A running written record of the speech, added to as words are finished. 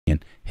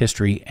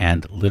history,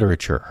 and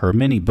literature. Her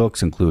many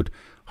books include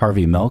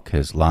Harvey Milk,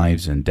 His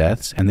Lives and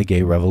Deaths, and The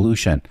Gay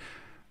Revolution.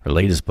 Her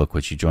latest book,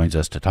 which she joins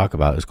us to talk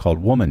about, is called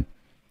Woman,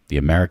 The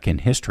American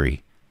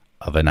History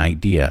of an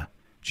Idea.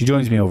 She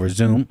joins me over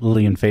Zoom,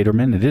 Lillian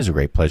Faderman. It is a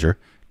great pleasure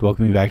to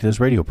welcome you back to this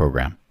radio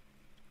program.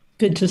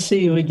 Good to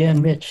see you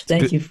again, Mitch.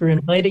 Thank you for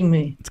inviting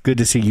me. It's good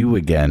to see you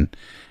again.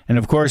 And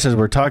of course, as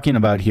we're talking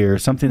about here,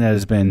 something that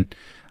has been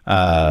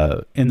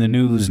in the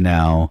news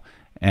now,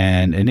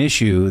 and an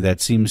issue that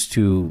seems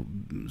to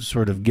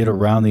sort of get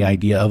around the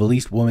idea of at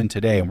least women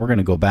today. And we're going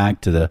to go back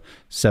to the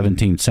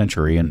 17th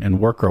century and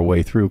work our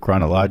way through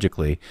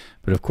chronologically.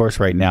 But of course,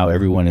 right now,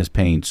 everyone is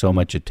paying so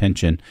much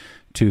attention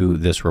to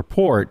this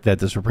report that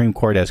the Supreme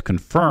Court has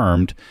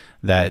confirmed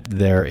that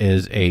there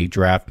is a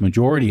draft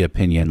majority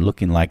opinion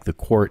looking like the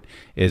court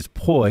is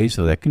poised,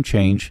 so that can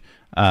change,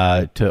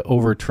 to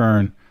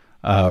overturn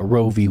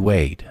Roe v.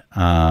 Wade.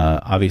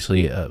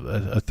 Obviously,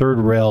 a third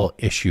rail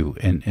issue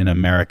in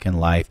American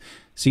life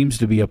seems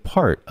to be a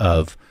part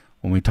of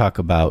when we talk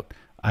about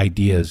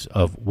ideas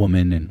of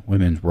women and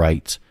women's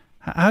rights.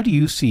 How do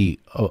you see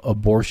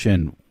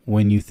abortion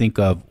when you think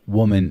of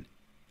woman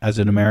as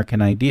an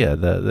American idea,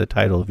 the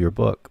title of your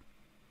book?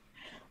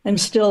 I'm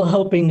still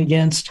hoping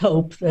against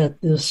hope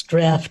that this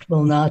draft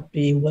will not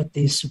be what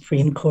the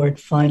Supreme Court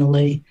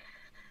finally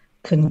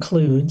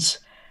concludes.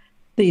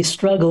 The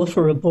struggle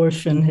for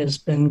abortion has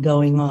been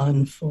going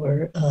on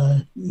for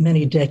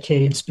many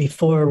decades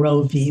before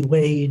Roe v.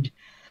 Wade.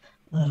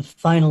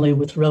 Finally,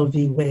 with Roe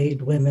v.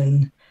 Wade,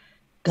 women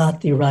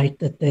got the right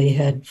that they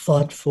had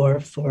fought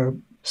for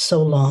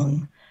so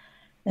long.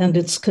 And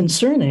it's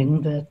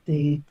concerning that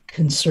the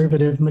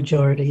conservative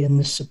majority in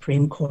the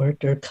Supreme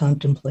Court are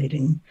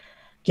contemplating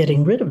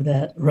getting rid of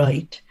that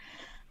right.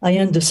 I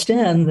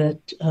understand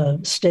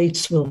that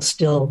states will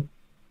still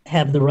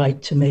have the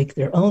right to make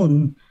their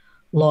own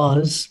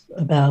laws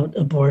about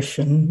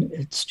abortion.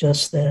 It's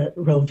just that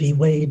Roe v.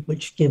 Wade,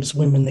 which gives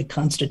women the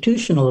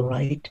constitutional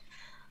right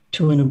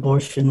to an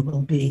abortion,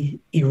 will be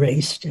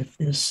erased if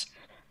this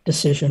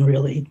decision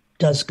really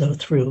does go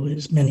through,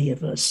 as many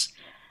of us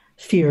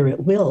fear it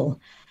will.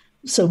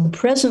 So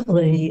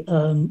presently,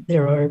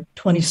 there are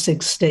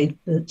 26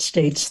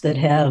 states that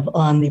have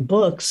on the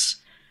books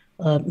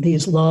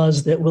these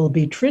laws that will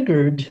be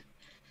triggered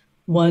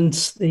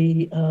once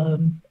the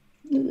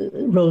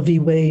Roe v.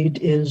 Wade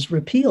is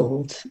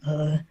repealed.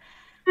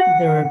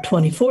 There are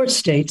 24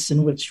 states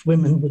in which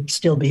women would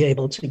still be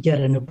able to get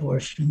an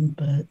abortion,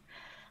 but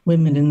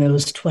women in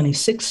those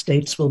 26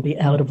 states will be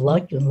out of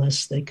luck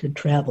unless they could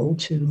travel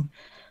to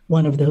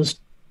one of those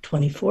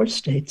 24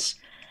 states.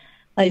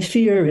 I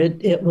fear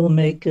it will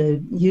make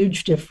a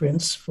huge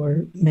difference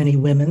for many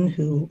women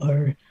who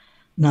are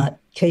not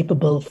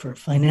capable for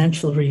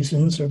financial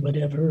reasons or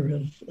whatever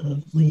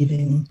of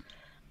leaving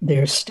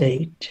their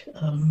state.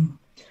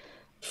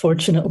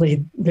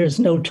 Fortunately, there's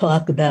no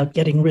talk about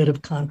getting rid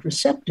of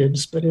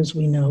contraceptives, but as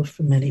we know,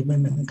 for many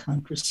women,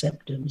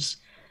 contraceptives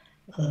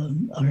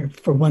are,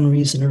 for one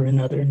reason or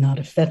another, not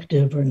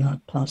effective or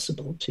not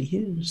possible to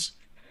use.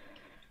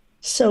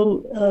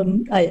 So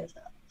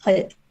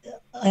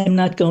I'm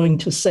not going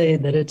to say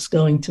that it's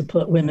going to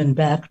put women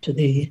back to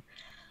the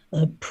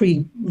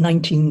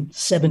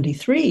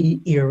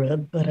pre-1973 era,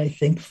 but I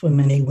think for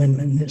many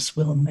women, this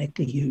will make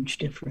a huge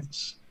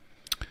difference.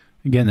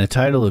 Again, the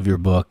title of your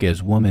book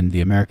is Woman,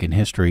 the American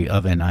History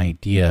of an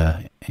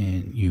Idea.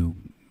 And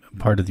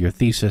part of your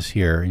thesis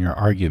here and your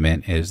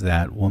argument is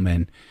that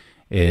woman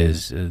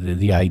is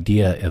the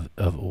idea of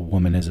a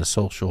woman as a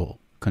social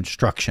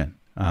construction,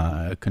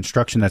 a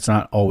construction that's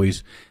not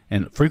always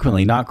and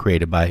frequently not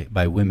created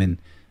by women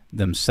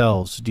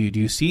themselves. Do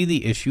you see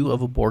the issue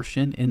of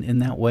abortion in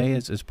that way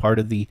as part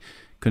of the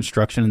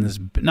construction in this?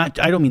 I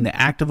don't mean the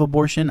act of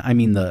abortion. I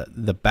mean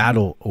the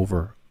battle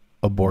over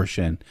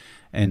abortion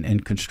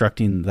and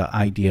constructing the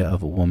idea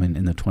of a woman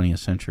in the 20th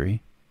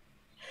century.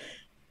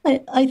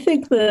 I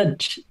think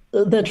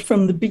that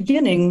from the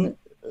beginning,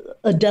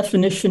 a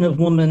definition of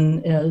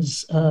woman,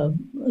 as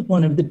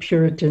one of the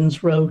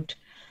Puritans wrote,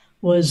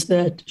 was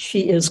that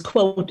she is,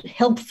 quote,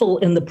 helpful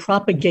in the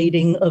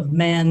propagating of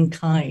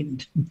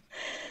mankind.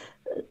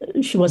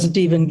 She wasn't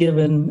even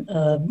given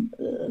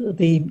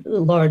the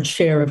large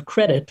share of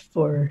credit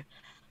for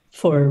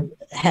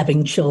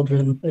having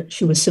children, but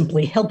she was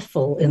simply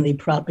helpful in the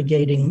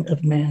propagating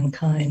of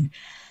mankind.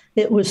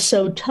 It was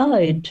so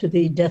tied to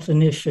the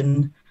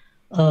definition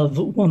of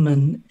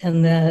woman,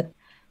 and that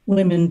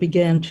women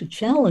began to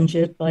challenge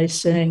it by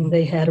saying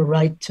they had a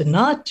right to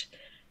not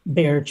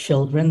bear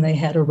children, they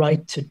had a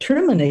right to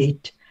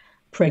terminate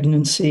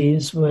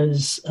pregnancies.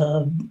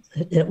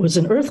 It was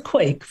an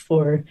earthquake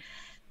for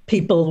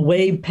people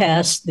way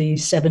past the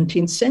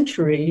 17th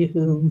century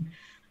who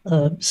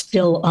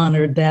still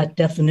honored that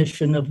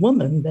definition of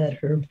woman, that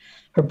her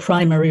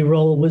primary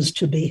role was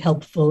to be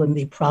helpful in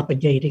the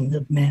propagating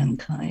of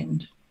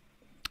mankind.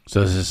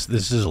 So this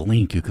is a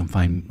link you can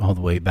find all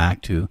the way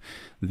back to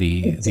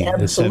the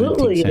 17th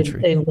absolutely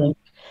century. A link.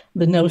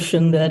 The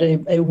notion that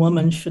a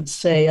woman should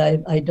say,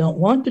 I don't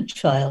want a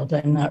child,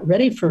 I'm not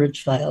ready for a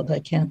child, I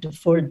can't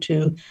afford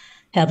to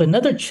have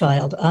another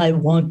child, I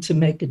want to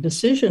make a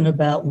decision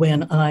about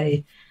when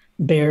I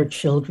bear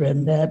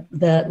children.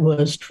 That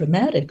was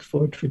traumatic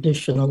for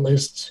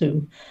traditionalists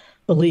who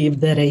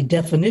believed that a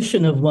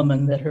definition of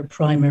woman, that her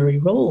primary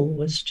role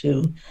was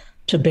to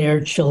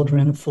bear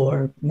children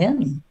for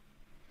men.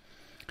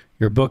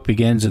 Your book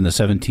begins in the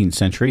 17th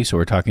century, so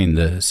we're talking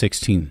the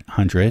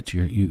 1600s.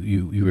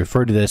 You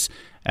refer to this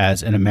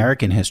as an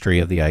American history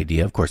of the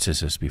idea. Of course,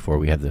 this is before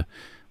we have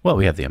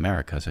the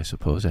Americas, I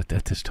suppose, at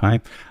this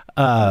time.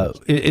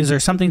 Is there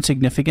something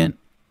significant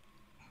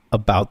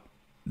about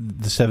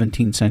the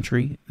 17th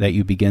century that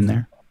you begin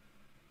there?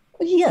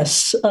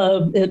 Yes,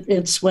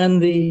 it's when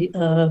the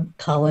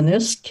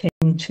colonists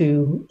came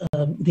to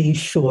these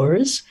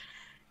shores.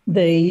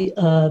 They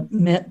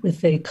met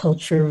with a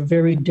culture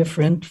very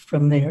different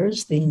from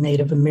theirs. The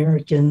Native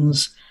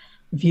Americans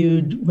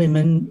viewed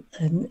women,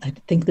 and I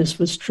think this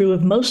was true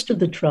of most of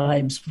the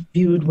tribes,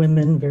 viewed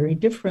women very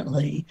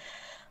differently.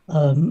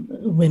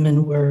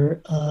 Women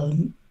were,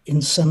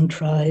 in some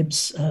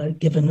tribes,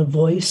 given a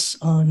voice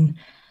on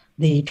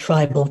the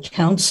tribal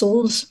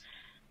councils.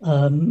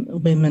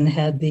 Women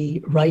had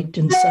the right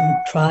in some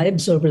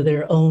tribes over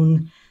their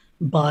own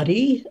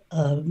body.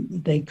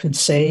 They could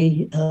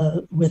say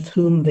with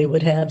whom they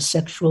would have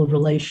sexual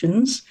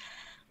relations.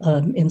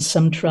 In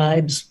some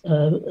tribes,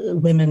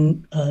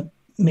 women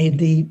made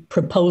the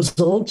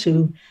proposal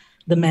to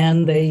the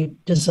man they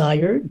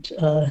desired,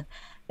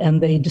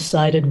 and they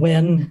decided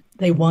when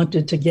they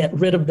wanted to get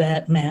rid of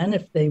that man.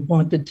 If they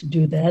wanted to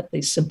do that,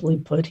 they simply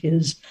put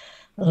his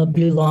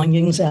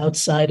belongings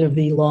outside of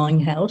the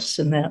longhouse,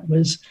 and that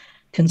was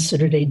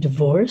considered a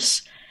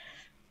divorce.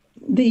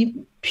 The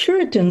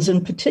Puritans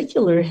in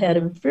particular had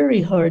a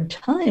very hard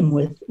time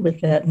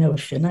with that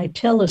notion. I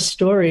tell a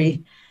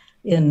story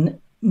in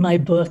my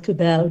book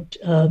about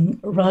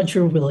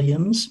Roger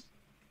Williams,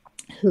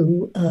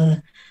 who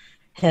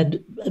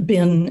had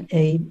been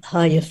a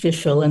high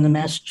official in the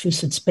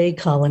Massachusetts Bay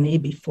Colony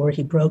before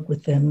he broke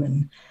with them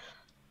and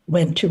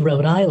went to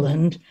Rhode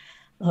Island.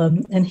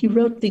 And he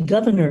wrote the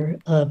governor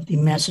of the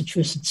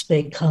Massachusetts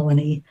Bay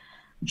Colony,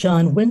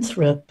 John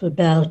Winthrop,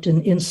 about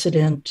an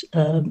incident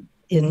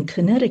in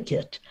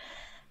Connecticut.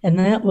 And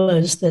that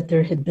was that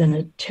there had been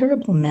a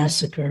terrible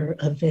massacre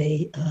of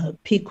a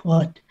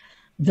Pequot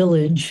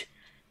village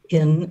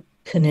in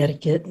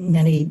Connecticut.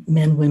 Many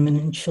men, women,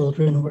 and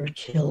children were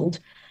killed.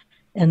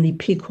 And the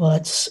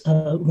Pequots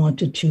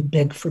wanted to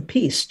beg for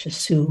peace, to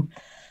sue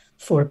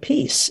for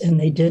peace. And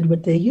they did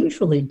what they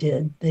usually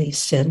did. They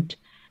sent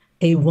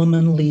a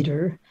woman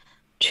leader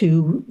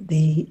to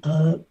the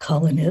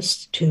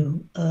colonists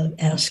to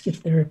ask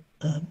if there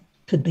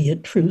could be a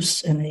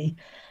truce and a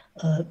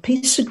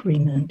peace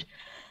agreement.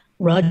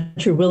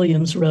 Roger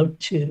Williams wrote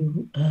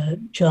to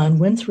John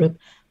Winthrop,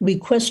 "We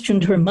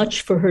questioned her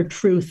much for her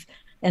truth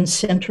and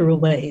sent her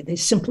away." They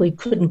simply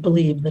couldn't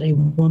believe that a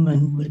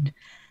woman would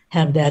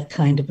have that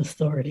kind of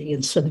authority.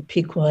 And so the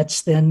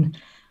Pequots then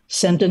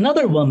sent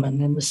another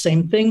woman, and the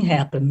same thing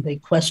happened. They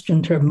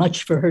questioned her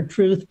much for her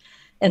truth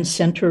and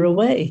sent her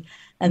away.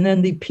 And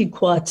then the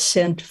Pequots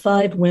sent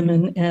 5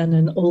 women and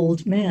an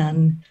old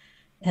man.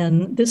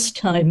 And this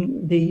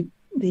time the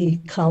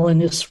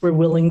colonists were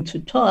willing to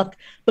talk,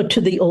 but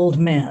to the old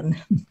man.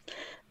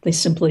 They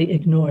simply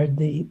ignored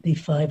the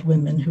 5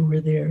 women who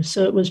were there.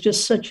 So it was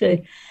just such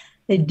a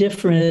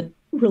different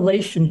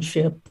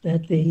relationship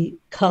that the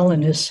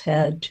colonists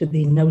had to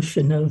the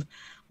notion of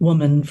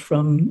woman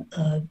from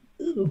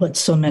what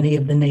so many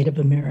of the Native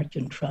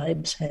American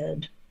tribes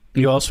had.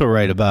 You also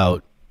write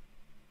about,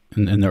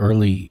 in the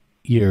early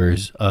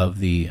years of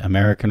the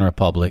American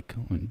Republic,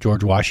 when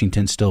George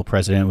Washington still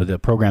president, with a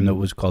program that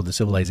was called the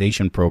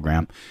Civilization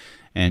Program,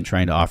 and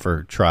trying to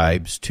offer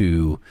tribes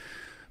to,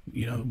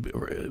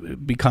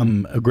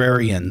 become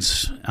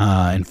agrarians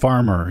and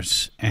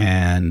farmers.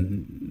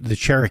 And the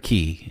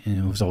Cherokee, and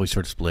it was always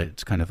sort of split.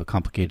 It's kind of a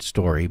complicated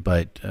story,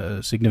 but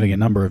a significant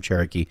number of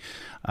Cherokee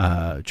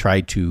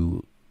tried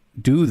to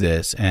do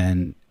this,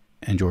 and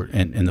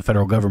the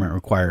federal government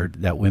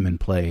required that women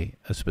play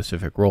a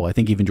specific role. I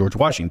think even George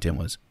Washington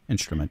was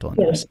instrumental in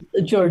that. Yes,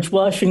 George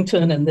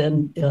Washington, and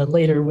then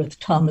later with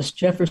Thomas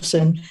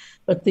Jefferson.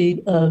 But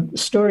the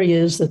story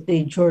is that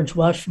the George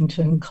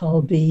Washington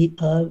called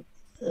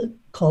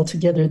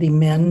together the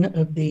men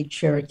of the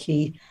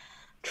Cherokee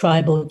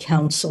Tribal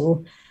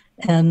Council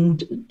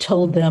and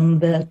told them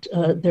that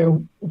their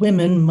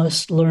women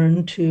must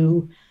learn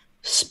to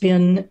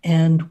spin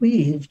and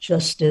weave,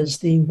 just as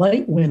the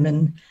white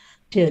women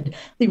did.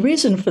 The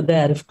reason for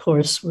that, of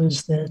course,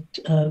 was that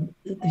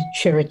the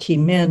Cherokee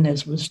men,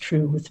 as was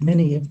true with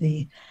many of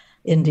the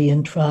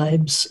Indian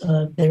tribes,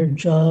 their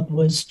job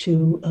was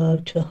to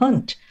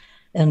hunt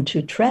and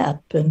to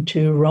trap and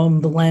to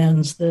roam the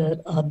lands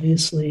that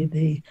obviously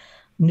the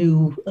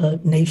new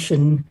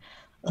nation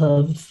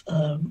of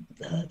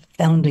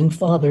founding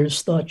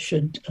fathers thought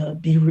should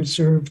be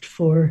reserved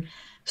for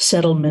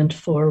settlement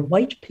for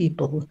white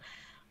people.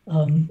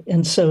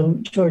 And so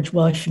George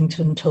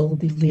Washington told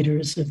the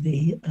leaders of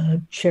the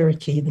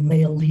Cherokee, the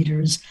male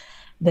leaders,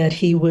 that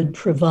he would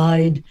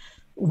provide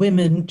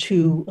women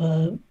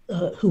to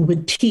who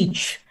would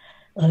teach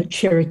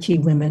Cherokee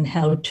women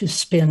how to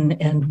spin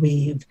and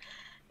weave.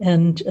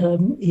 And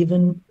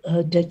even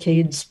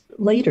decades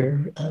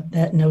later,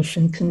 that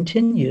notion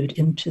continued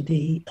into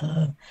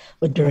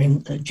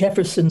during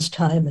Jefferson's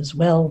time as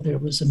well. There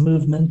was a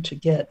movement to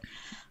get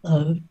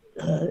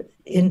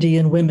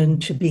Indian women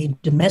to be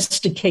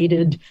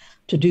domesticated,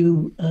 to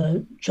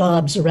do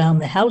jobs around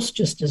the house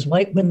just as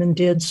white women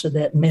did, so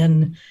that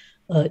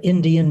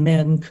Indian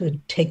men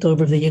could take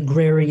over the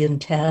agrarian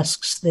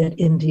tasks that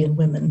Indian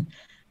women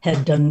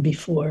had done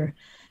before.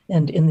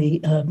 And in the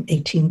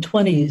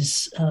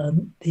 1820s,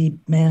 the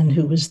man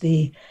who was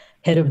the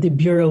head of the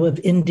Bureau of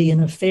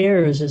Indian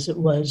Affairs, as it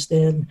was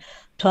then,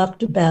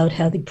 talked about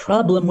how the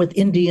problem with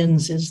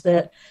Indians is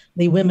that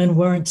the women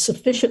weren't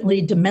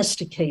sufficiently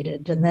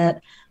domesticated, and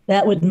that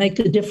would make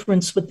a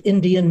difference with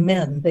Indian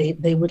men.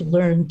 They would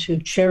learn to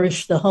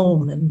cherish the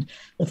home and,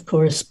 of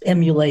course,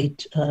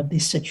 emulate the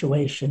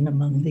situation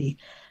among the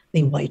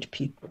white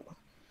people.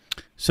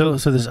 So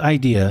this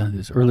idea,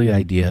 this early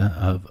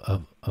idea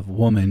of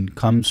woman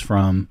comes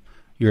from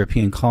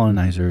European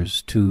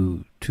colonizers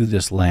to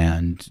this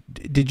land.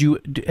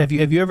 Have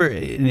you ever,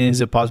 and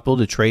is it possible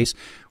to trace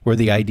where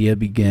the idea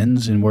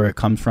begins and where it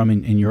comes from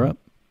in Europe?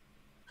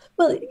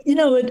 Well,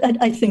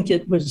 I think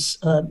it was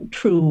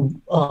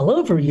true all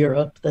over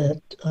Europe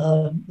that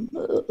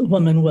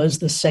woman was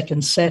the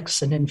second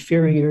sex and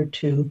inferior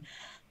to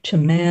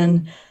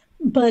man.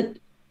 But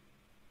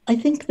I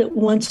think that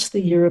once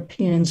the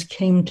Europeans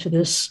came to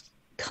this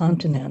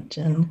continent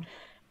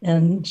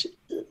and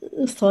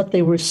thought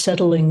they were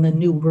settling the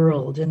New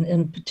World,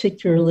 and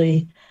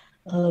particularly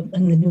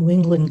in the New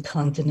England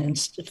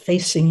continents,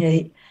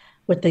 facing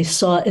what they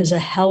saw as a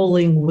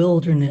howling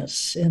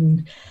wilderness,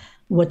 and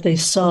what they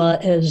saw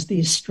as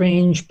these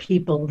strange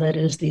people, that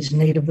is, these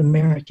Native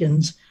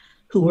Americans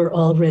who were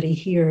already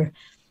here,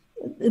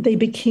 they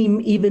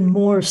became even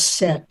more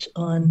set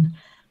on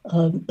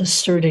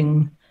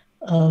asserting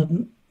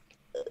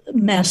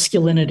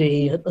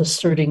masculinity,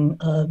 asserting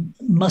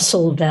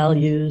muscle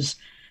values,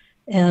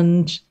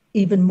 and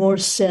even more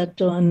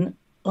set on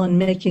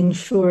making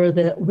sure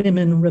that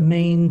women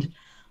remained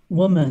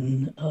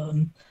woman,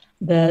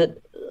 that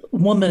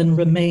woman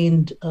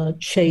remained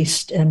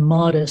chaste and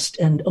modest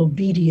and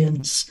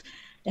obedience,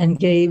 and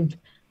gave,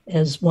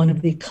 as one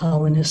of the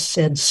colonists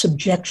said,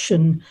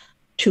 subjection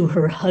to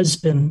her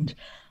husband,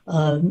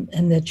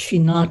 and that she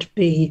not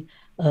be,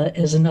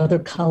 as another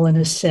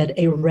colonist said,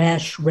 a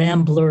rash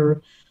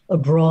rambler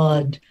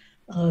abroad.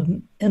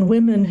 And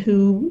women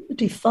who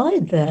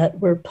defied that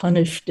were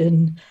punished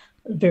in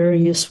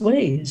various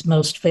ways.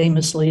 Most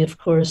famously, of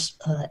course,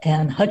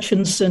 Anne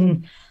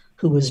Hutchinson,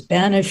 who was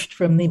banished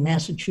from the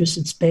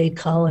Massachusetts Bay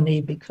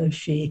Colony because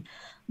she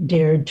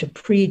dared to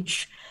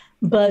preach.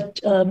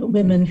 But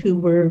women who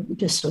were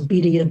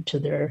disobedient to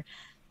their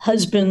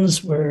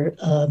husbands were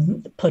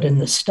put in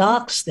the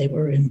stocks, they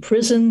were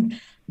imprisoned,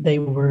 they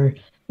were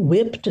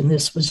whipped, and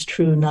this was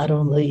true not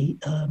only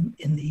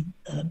in the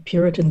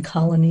Puritan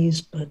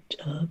colonies, but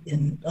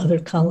in other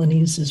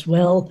colonies as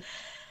well.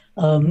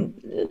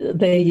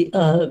 They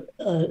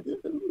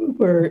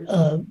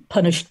were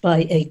punished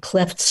by a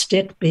cleft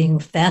stick being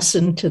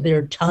fastened to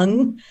their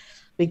tongue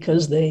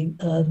because they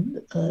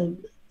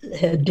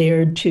had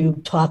dared to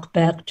talk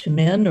back to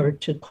men or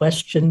to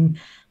question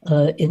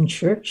in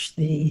church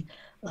the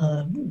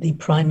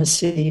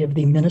primacy of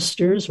the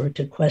ministers, or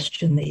to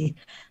question the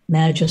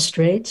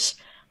magistrates.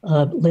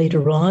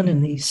 Later on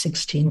in the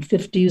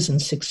 1650s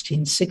and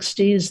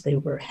 1660s, they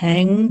were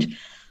hanged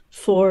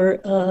for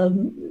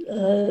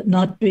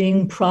not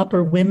being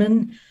proper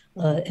women.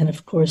 And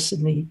of course,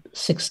 in the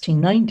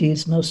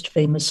 1690s, most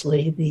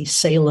famously, the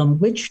Salem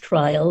witch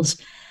trials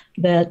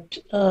that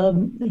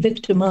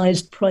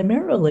victimized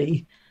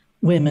primarily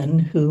women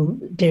who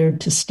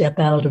dared to step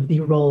out of the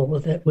role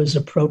that was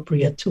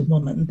appropriate to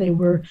woman. They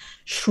were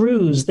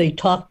shrews. They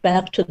talked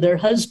back to their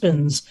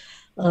husbands.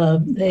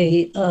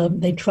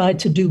 They tried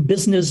to do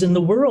business in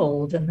the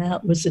world, and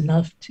that was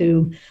enough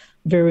to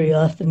very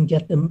often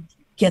get them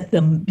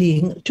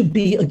to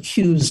be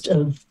accused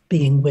of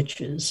being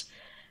witches,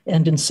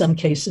 and in some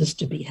cases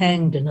to be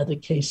hanged, in other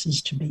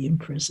cases to be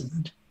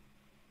imprisoned.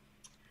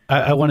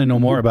 I want to know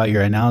more about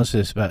your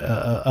analysis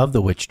of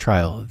the witch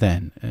trial.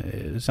 Then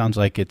it sounds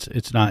like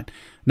it's not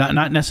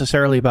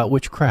necessarily about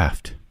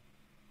witchcraft.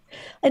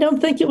 I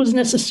don't think it was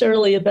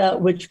necessarily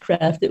about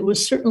witchcraft. It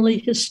was certainly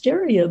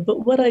hysteria.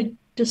 But what I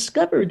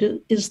discovered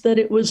is that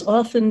it was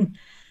often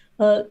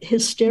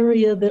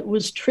hysteria that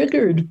was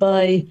triggered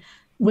by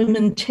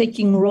women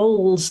taking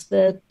roles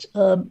that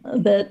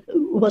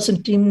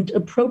wasn't deemed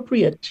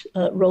appropriate,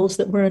 roles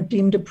that weren't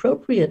deemed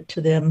appropriate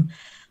to them.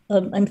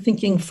 I'm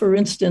thinking, for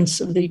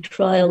instance, of the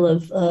trial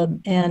of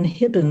Anne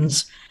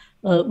Hibbins,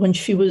 when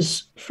she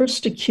was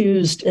first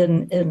accused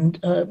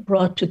and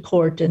brought to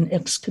court and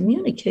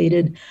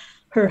excommunicated.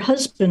 Her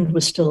husband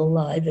was still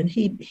alive, and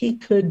he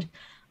could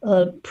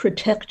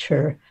protect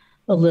her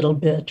a little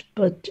bit,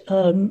 but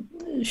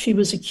she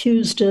was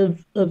accused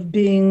of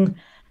being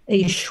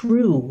a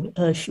shrew.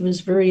 She was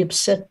very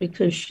upset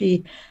because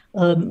she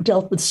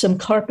dealt with some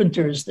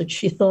carpenters that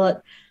she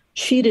thought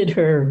cheated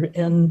her,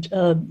 and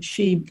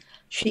she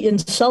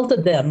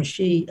insulted them.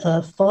 She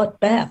fought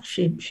back.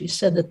 She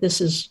said that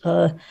this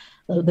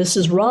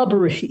is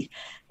robbery,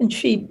 and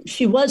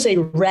she was a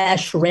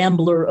rash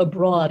rambler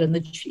abroad, and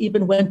that she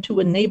even went to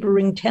a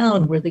neighboring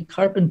town where the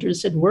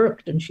carpenters had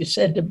worked, and she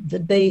said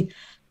that they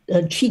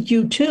cheat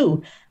you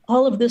too.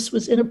 All of this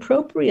was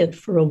inappropriate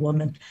for a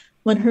woman.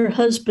 When her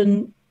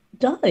husband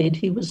died,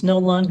 he was no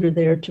longer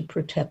there to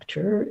protect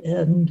her,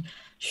 and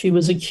she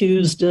was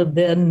accused of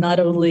then not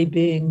only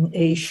being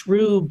a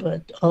shrew,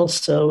 but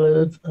also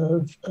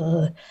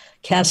of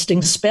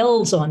casting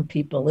spells on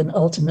people. And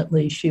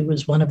ultimately, she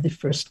was one of the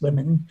first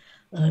women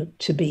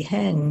to be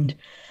hanged.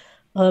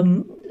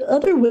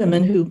 Other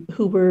women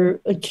who were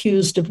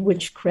accused of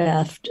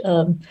witchcraft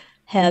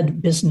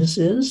had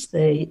businesses.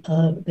 They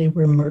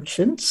were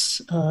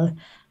merchants.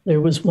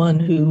 There was one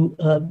who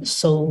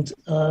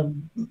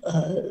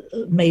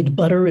made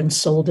butter and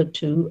sold it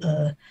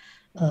to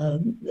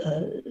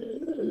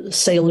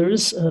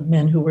sailors,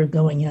 men who were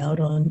going out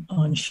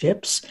on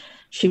ships.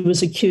 She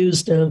was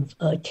accused of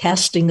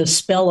casting a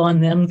spell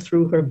on them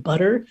through her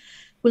butter. It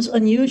was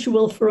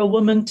unusual for a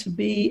woman to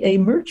be a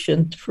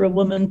merchant, for a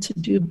woman to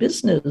do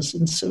business.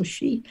 And so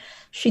she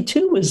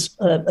too was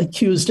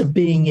accused of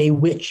being a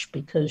witch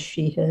because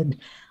she had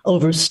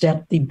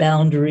overstepped the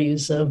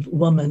boundaries of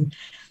woman.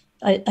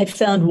 I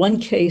found one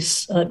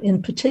case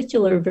in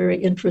particular very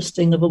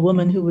interesting of a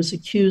woman who was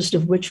accused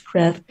of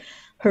witchcraft.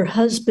 Her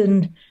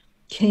husband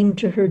came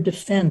to her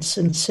defense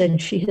and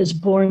said, "She has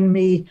borne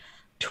me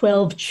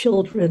 12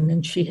 children,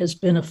 and she has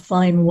been a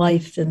fine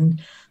wife and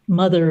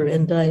mother,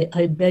 and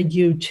I beg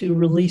you to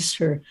release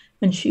her."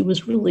 And she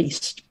was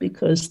released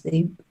because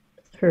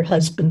her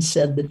husband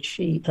said that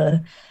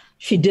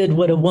she did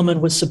what a woman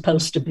was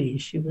supposed to be.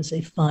 She was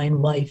a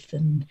fine wife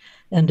and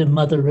a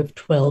mother of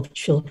 12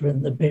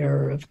 children, the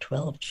bearer of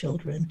 12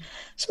 children.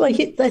 So I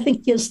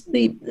think, yes,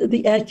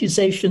 the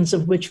accusations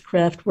of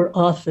witchcraft were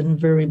often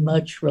very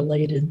much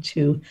related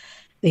to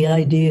the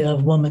idea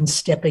of woman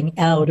stepping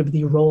out of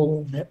the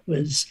role that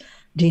was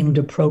deemed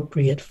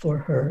appropriate for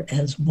her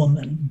as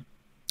woman.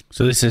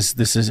 So this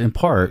is in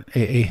part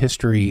a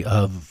history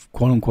of,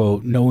 quote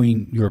unquote,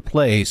 knowing your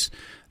place.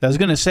 I was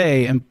going to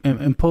say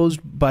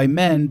imposed by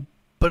men,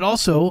 but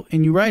also,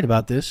 and you write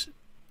about this,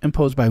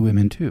 imposed by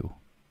women too.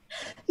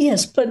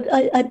 Yes, but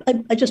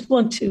I just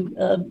want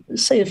to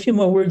say a few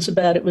more words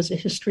about it. Was a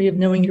history of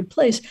knowing your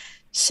place.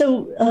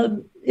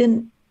 So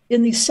in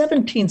the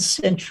 17th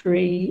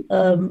century,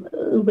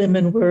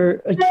 women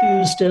were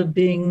accused of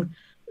being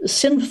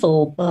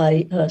sinful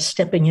by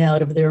stepping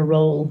out of their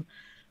role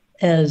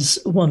as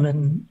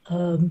women.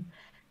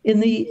 In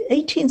the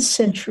 18th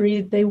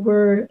century, they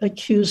were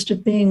accused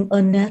of being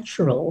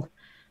unnatural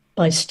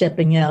by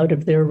stepping out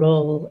of their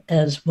role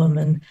as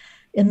women.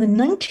 In the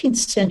 19th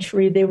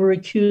century, they were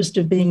accused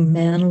of being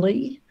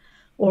manly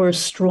or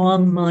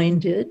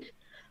strong-minded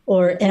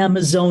or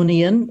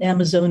Amazonian.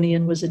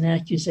 Amazonian was an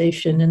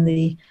accusation in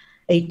the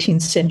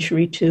 18th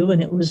century too,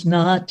 and it was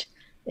not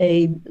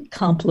a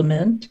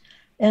compliment.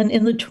 And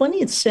in the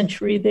 20th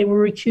century, they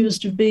were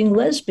accused of being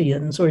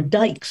lesbians or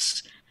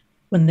dykes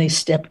when they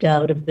stepped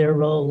out of their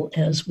role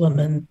as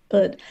women.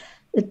 But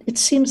it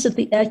seems that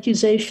the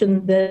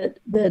accusation that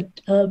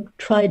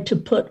tried to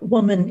put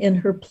woman in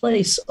her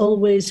place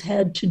always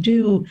had to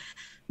do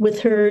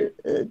with her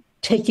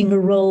taking a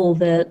role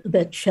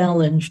that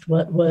challenged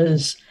what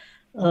was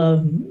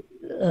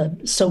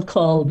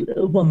so-called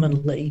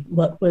womanly,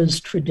 what was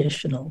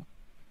traditional.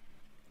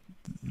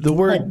 The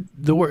word.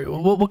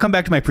 We'll come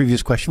back to my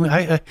previous question.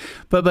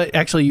 But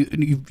actually,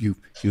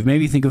 you've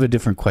made me think of a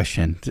different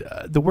question.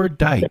 The word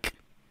dyke,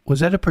 was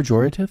that a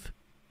pejorative?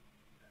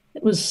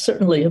 It was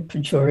certainly a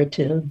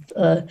pejorative.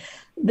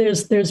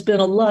 There's been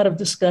a lot of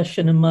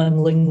discussion among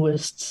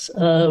linguists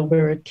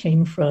where it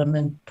came from,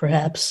 and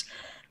perhaps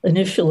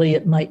initially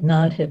it might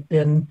not have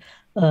been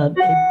a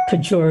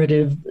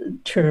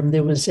pejorative term.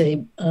 There was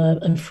a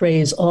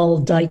phrase,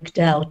 all dyked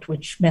out,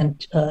 which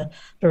meant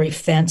very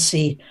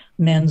fancy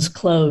men's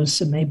clothes.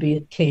 So maybe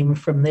it came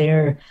from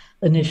there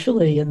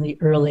initially in the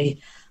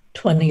early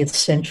 20th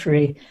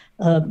century.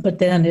 But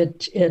then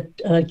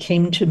it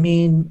came to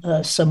mean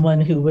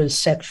someone who was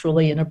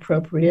sexually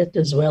inappropriate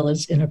as well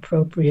as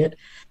inappropriate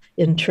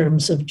in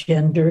terms of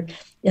gender.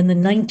 In the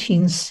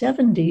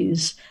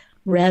 1970s,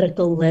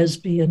 radical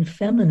lesbian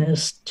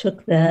feminists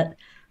took that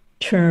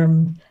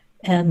term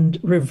and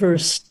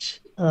reversed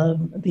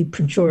the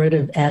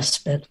pejorative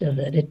aspect of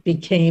it. It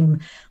became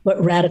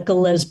what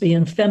radical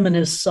lesbian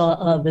feminists saw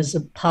of as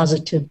a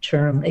positive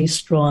term, a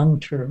strong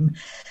term.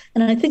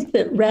 And I think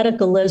that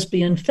radical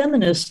lesbian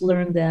feminists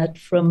learned that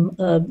from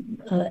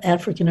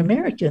African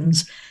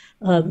Americans.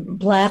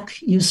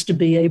 Black used to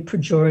be a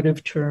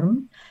pejorative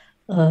term,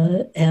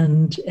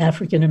 and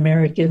African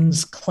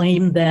Americans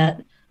claimed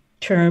that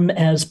term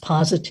as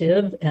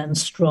positive and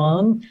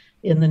strong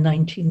in the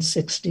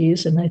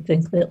 1960s. And I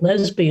think that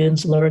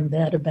lesbians learned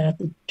that about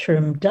the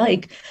term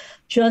dyke,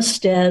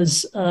 just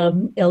as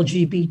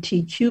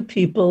LGBTQ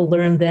people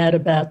learned that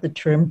about the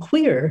term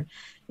queer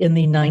in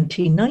the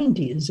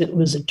 1990s. It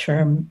was a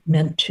term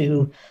meant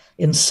to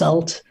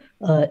insult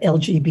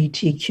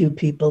LGBTQ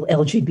people.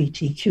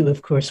 LGBTQ,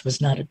 of course, was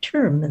not a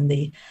term in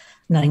the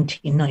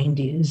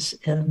 1990s.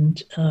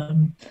 And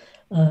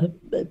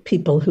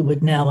people who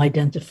would now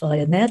identify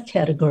in that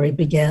category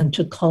began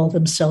to call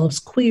themselves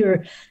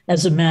queer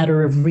as a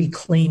matter of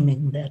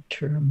reclaiming that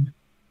term.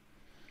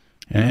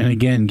 And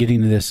again,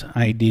 getting to this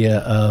idea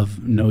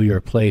of know your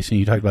place, and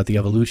you talked about the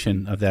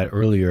evolution of that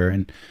earlier,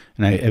 and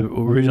I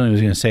originally was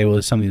going to say, well,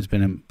 it's something that's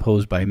been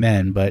imposed by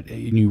men, but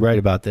you write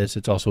about this,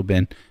 it's also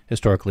been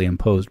historically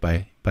imposed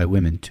by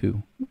women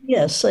too.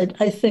 Yes, I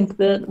think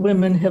that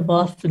women have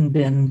often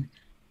been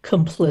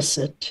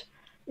complicit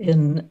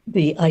in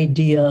the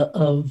idea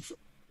of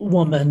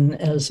woman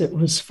as it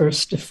was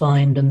first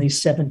defined in the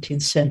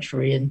 17th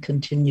century and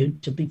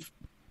continued to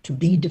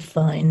be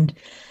defined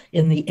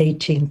in the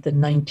 18th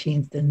and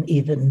 19th and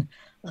even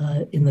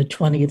in the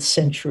 20th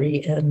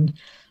century. And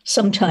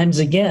sometimes,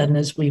 again,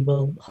 as we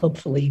will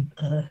hopefully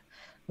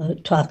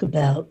talk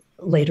about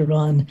later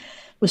on,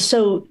 was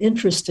so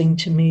interesting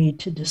to me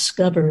to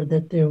discover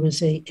that there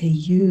was a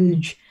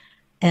huge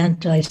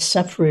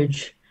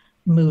anti-suffrage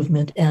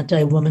movement,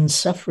 anti-woman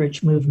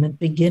suffrage movement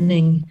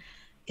beginning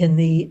in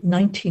the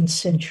 19th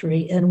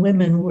century, and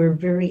women were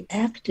very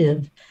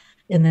active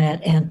in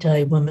that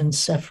anti-woman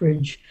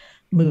suffrage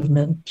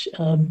movement.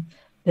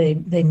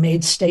 They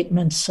made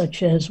statements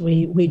such as,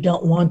 we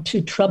don't want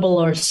to trouble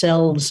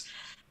ourselves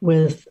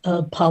with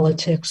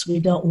politics. We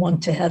don't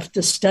want to have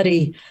to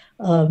study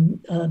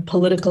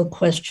political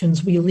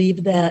questions. We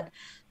leave that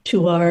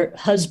to our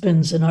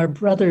husbands and our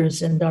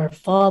brothers and our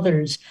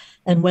fathers.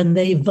 And when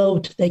they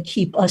vote, they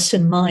keep us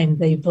in mind.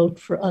 They vote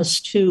for us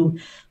too.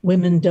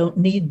 Women don't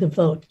need the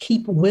vote.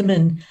 Keep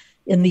women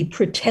in the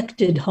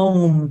protected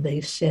home,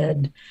 they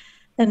said.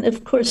 And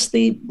of course,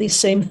 the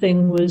same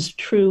thing was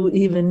true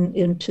even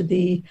into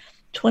the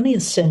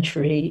 20th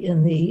century,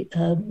 in the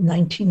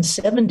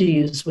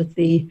 1970s with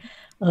the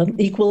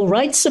Equal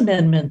Rights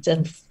Amendment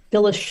and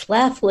Phyllis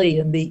Schlafly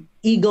and the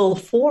Eagle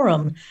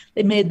Forum.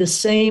 They made the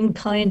same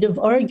kind of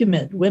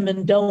argument.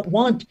 Women don't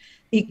want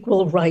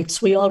equal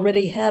rights. We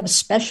already have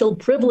special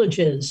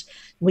privileges.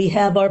 We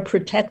have our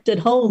protected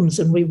homes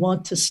and we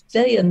want to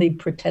stay in the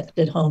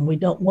protected home. We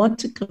don't want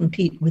to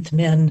compete with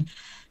men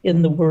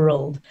in the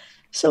world.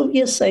 So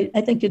yes, I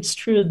think it's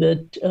true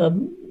that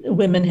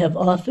women have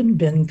often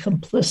been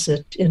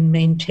complicit in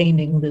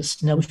maintaining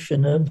this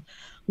notion of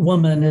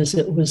woman as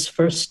it was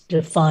first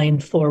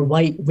defined for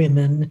white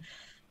women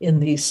in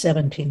the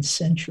 17th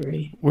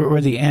century.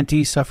 Were the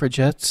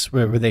anti-suffragettes,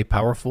 were they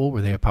powerful?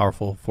 Were they a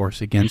powerful force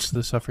against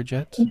the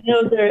suffragettes? You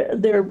know,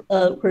 there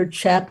were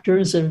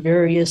chapters of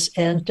various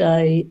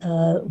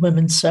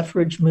anti-women's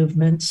suffrage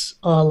movements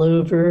all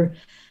over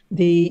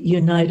the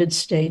United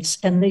States,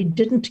 and they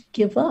didn't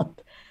give up.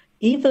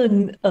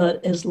 Even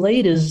as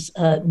late as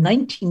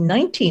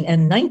 1919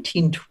 and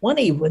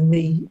 1920, when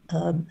the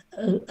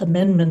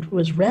amendment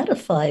was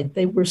ratified,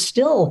 they were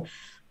still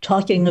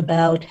talking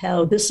about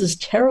how this is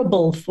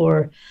terrible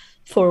for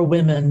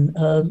women.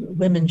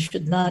 Women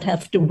should not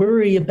have to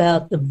worry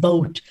about the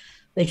vote.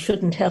 They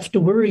shouldn't have to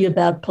worry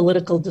about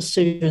political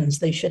decisions.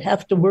 They should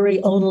have to worry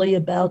only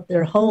about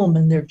their home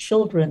and their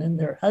children and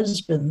their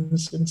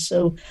husbands. And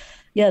so,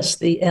 yes,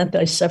 the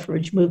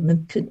anti-suffrage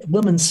movement,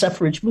 women's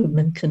suffrage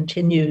movement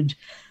continued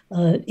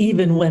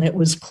even when it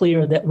was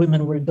clear that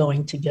women were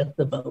going to get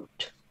the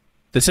vote.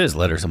 This is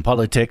Letters and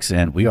Politics,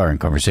 and we are in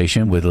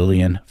conversation with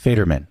Lillian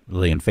Faderman.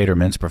 Lillian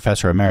Faderman's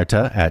Professor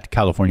Emerita at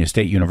California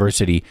State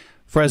University,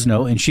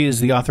 Fresno, and she is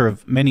the author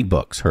of many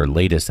books. Her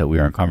latest that we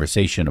are in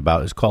conversation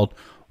about is called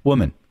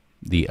Woman,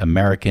 the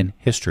American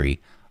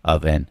History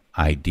of an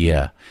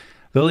Idea.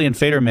 Lillian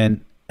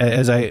Faderman,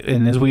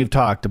 as we've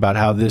talked about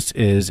how this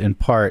is in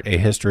part a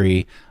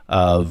history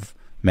of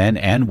men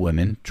and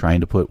women trying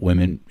to put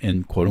women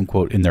in, quote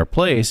unquote, in their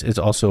place, it's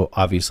also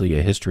obviously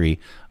a history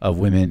of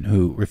women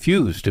who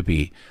refuse to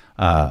be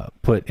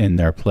put in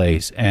their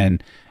place.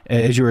 And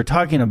as you were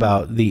talking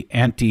about the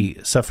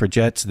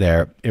anti-suffragettes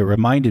there, it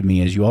reminded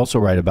me, as you also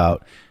write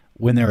about,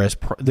 when there is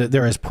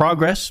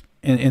progress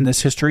in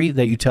this history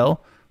that you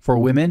tell for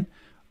women,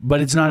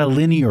 but it's not a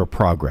linear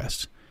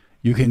progress.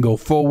 You can go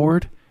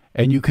forward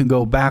and you can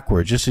go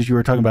backwards, just as you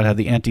were talking about how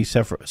the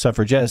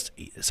anti-suffragettes,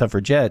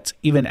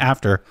 even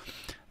after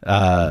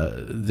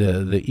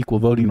the equal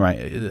voting right,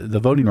 the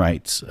voting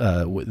rights,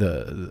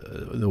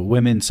 the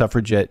women's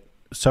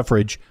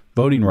suffrage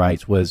voting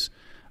rights was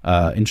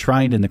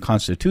enshrined in the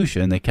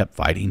Constitution, they kept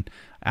fighting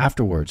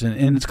afterwards.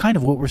 And it's kind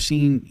of what we're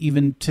seeing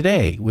even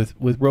today with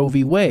Roe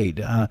v.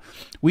 Wade.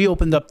 We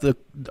opened up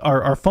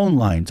our phone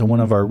lines on one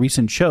of our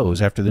recent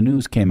shows after the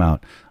news came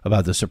out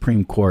about the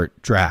Supreme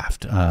Court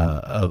draft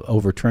of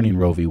overturning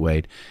Roe v.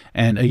 Wade.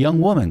 And a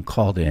young woman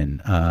called in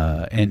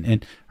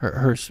and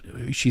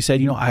she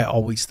said, I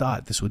always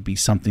thought this would be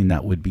something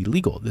that would be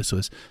legal. This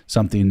was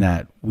something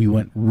that we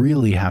wouldn't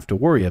really have to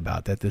worry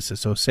about, that this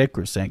is so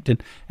sacrosanct.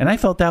 And I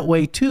felt that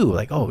way too,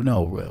 like, oh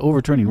no,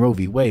 overturning Roe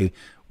v. Wade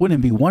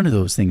wouldn't be one of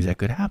those things that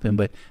could happen.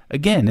 But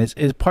again, as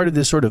part of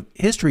this sort of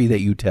history that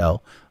you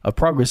tell,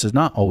 progress is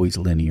not always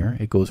linear.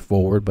 It goes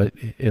forward, but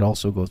it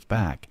also goes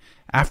back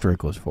after it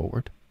goes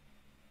forward.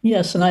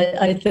 Yes, and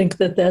I think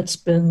that that's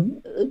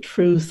been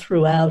true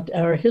throughout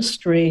our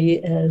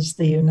history as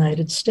the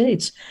United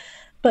States.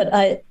 But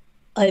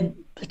I'm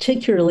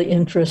particularly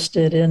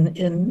interested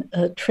in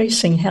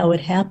tracing how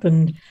it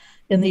happened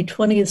in the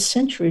 20th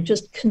century,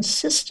 just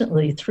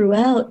consistently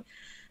throughout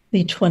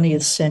the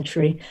 20th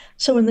century.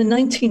 So in the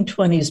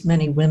 1920s,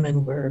 many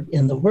women were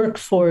in the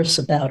workforce.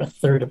 About a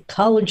third of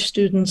college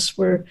students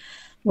were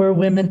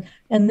women.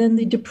 And then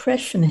the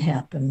Depression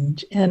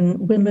happened,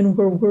 and women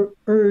were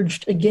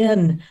urged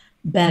again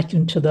back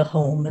into the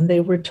home. And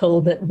they were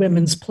told that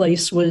women's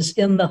place was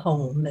in the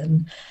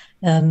home,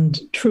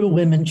 and true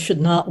women should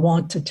not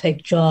want to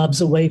take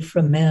jobs away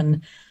from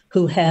men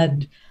who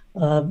had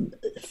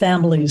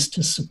families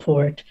to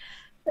support.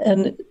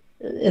 And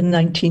in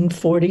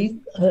 1940,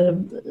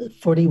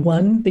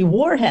 41, the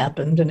war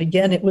happened. And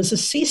again, it was a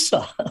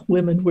seesaw.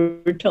 Women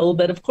were told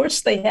that, of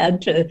course, they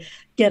had to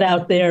get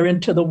out there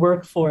into the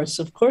workforce.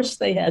 Of course,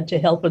 they had to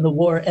help in the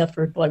war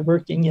effort by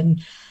working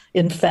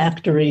in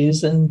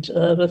factories. And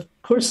of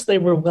course, they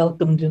were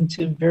welcomed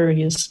into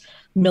various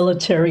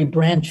military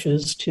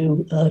branches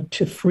to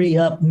free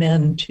up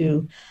men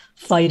to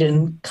fight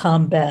in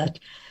combat.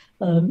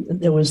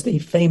 There was the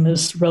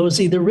famous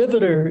Rosie the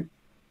Riveter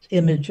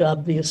image,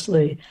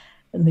 obviously.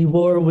 And the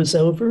war was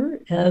over.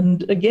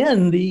 And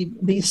again,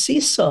 the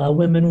seesaw,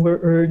 women were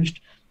urged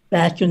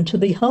back into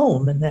the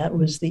home. And that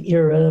was the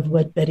era of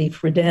what Betty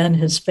Friedan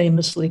has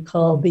famously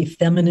called the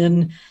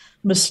feminine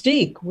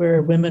mystique,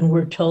 where women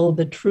were told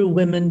that true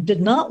women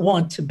did not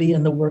want to be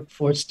in the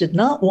workforce, did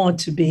not want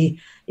to be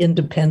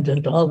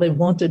independent. All they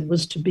wanted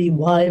was to be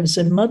wives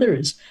and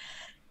mothers.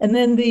 And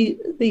then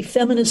the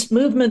feminist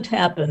movement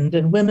happened,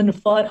 and women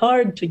fought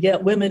hard to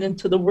get women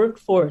into the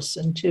workforce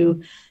and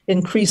to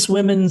increase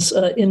women's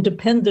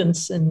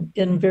independence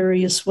in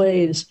various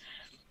ways.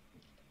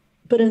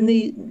 But in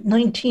the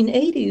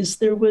 1980s,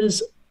 there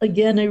was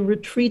again a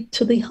retreat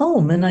to the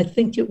home. And I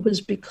think it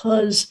was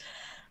because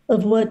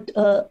of what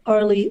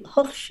Arlie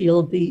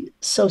Hochschild, the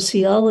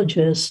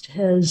sociologist,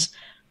 has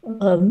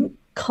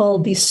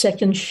called the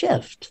second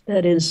shift.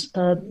 That is,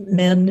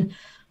 men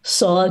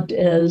saw it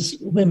as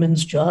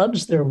women's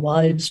jobs, their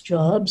wives'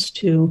 jobs,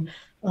 to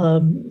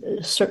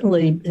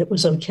certainly it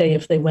was okay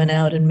if they went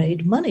out and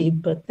made money,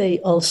 but they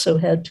also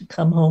had to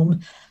come home,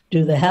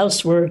 do the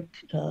housework,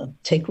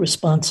 take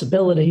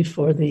responsibility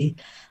for the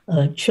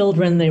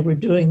children. They were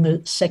doing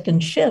the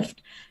second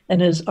shift.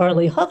 And as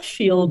Arlie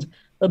Hochschild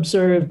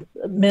observed,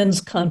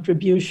 men's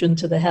contribution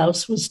to the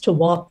house was to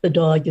walk the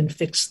dog and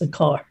fix the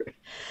car.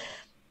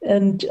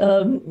 And we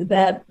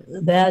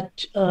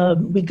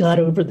got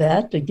over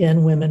that.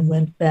 Again, women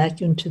went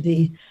back into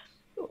the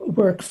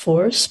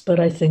workforce, but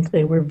I think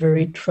they were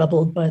very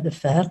troubled by the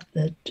fact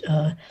that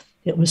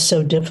it was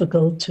so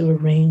difficult to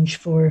arrange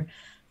for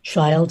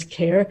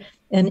childcare.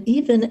 And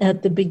even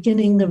at the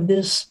beginning of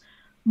this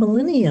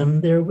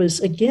millennium, there was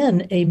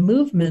again a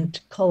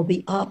movement called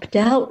the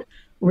opt-out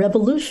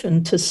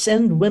revolution to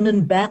send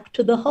women back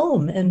to the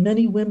home, and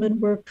many women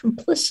were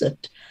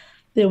complicit.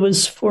 There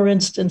was, for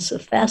instance, a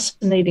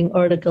fascinating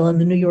article in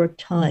the New York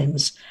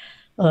Times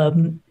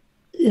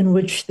in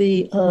which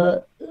the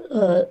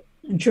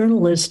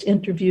journalist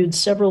interviewed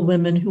several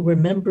women who were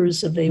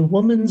members of a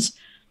women's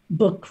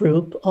book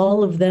group,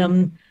 all of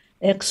them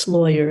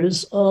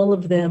ex-lawyers, all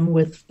of them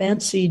with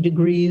fancy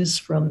degrees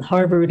from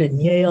Harvard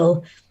and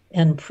Yale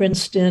and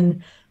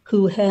Princeton,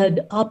 who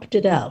had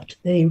opted out.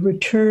 They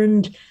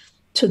returned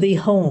to the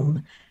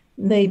home.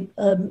 They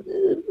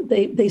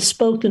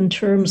spoke in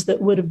terms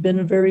that would have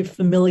been very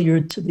familiar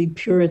to the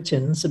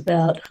Puritans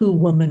about who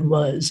woman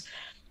was.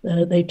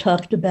 They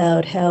talked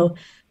about how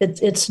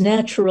it's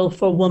natural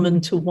for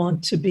women to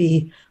want to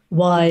be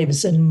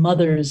wives and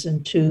mothers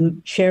and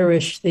to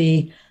cherish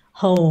the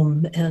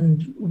home.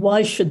 And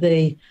why should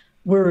they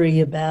worry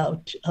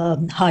about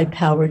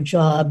high-powered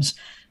jobs?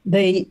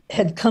 They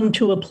had come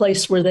to a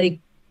place where they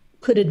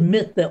could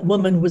admit that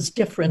woman was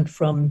different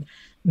from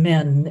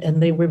men,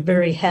 and they were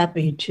very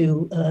happy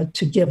to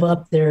give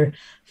up their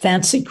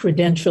fancy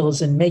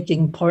credentials in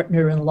making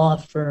partner in law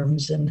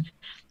firms and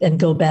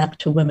go back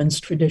to women's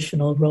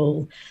traditional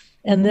role.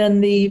 And then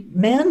the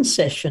man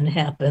session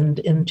happened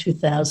in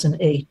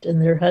 2008,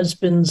 and their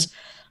husbands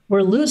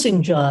were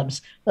losing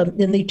jobs.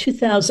 In the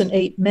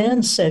 2008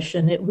 man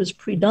session, it was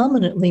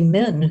predominantly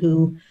men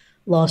who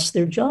lost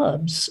their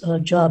jobs,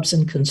 jobs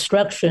in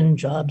construction,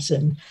 jobs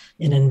in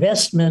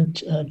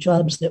investment,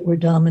 jobs that were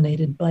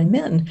dominated by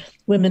men.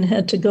 Women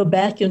had to go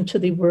back into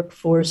the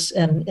workforce,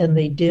 and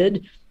they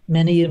did,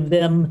 many of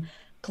them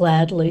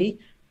gladly.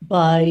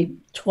 By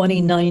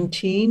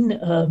 2019,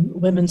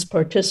 women's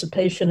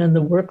participation in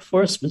the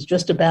workforce was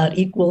just about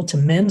equal to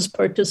men's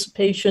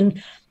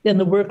participation in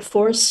the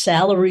workforce.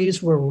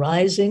 Salaries were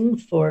rising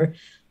for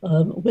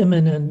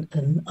women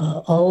in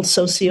all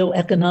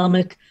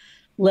socioeconomic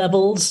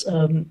levels.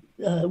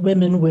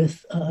 Women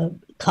with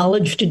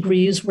college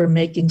degrees were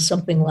making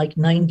something like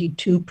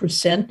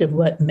 92% of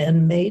what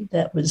men made.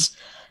 That was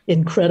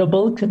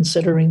incredible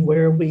considering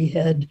where we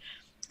had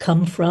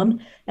come from.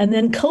 And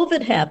then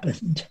COVID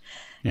happened.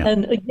 Yeah.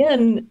 And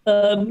again,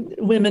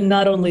 women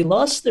not only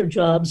lost their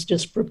jobs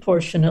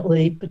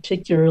disproportionately,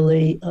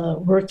 particularly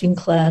working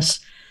class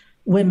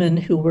women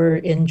who were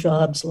in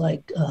jobs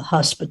like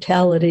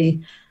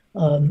hospitality,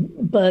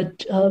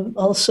 but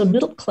also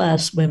middle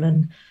class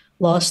women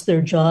lost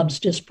their jobs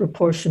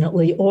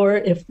disproportionately, or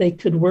if they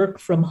could work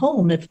from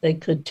home, if they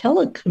could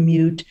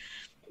telecommute,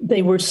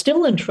 they were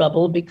still in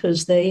trouble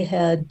because they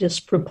had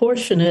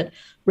disproportionate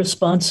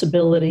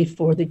responsibility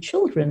for the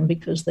children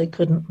because they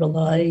couldn't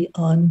rely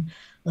on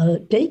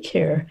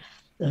daycare.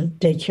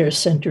 Daycare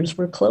centers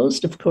were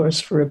closed, of course,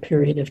 for a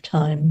period of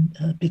time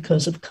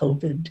because of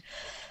COVID.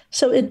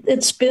 So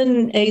it's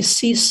been a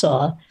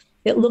seesaw.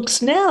 It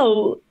looks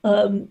now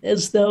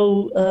as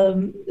though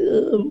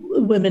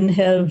women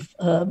have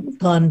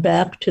gone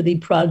back to the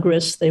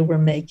progress they were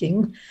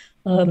making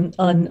on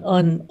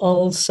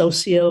all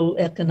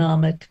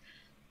socioeconomic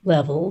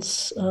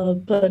levels.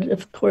 But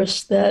of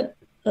course, that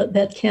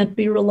can't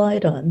be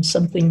relied on.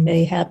 Something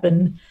may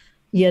happen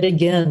yet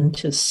again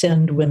to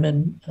send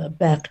women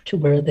back to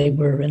where they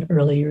were in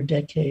earlier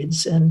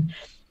decades. And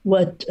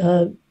what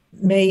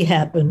may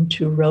happen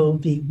to Roe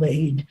v.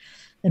 Wade.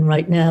 And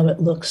right now it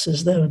looks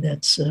as though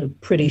that's a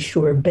pretty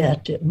sure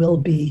bet. It will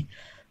be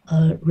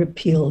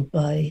repealed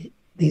by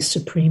the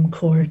Supreme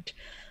Court.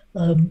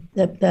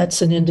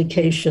 That's an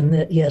indication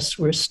that, yes,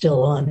 we're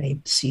still on a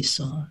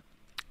seesaw.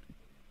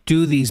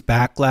 Do these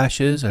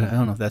backlashes, I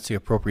don't know if that's the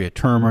appropriate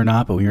term or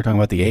not, but when you're talking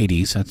about the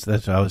 80s,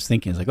 that's what I was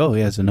thinking. It's like, oh,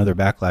 yeah, it's another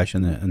backlash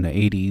in the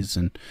 80s,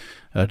 and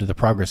to the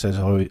progress that's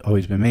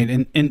always been made.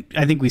 And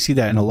I think we see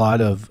that in a lot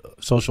of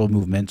social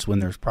movements. When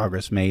there's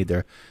progress made,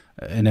 there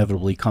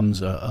inevitably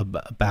comes a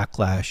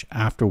backlash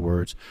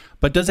afterwards.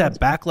 But does that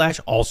backlash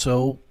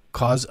also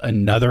cause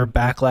another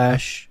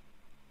backlash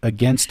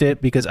against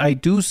it? Because I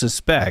do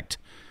suspect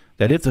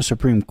that if the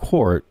Supreme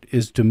Court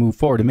is to move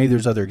forward, and maybe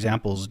there's other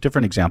examples,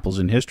 different examples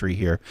in history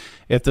here,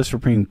 if the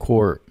Supreme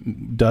Court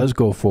does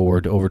go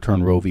forward to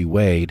overturn Roe v.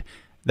 Wade,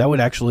 that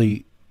would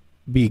actually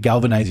be a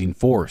galvanizing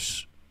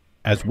force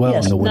as well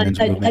in the women's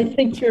movement. I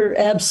think you're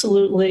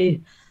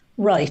absolutely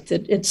right.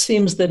 It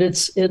seems that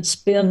it's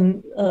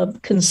been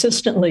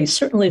consistently,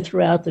 certainly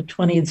throughout the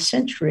 20th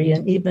century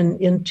and even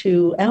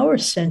into our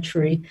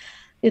century,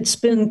 it's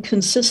been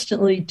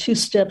consistently 2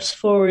 steps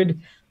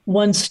forward,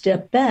 1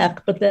 step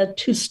back, but that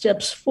 2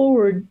 steps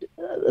forward,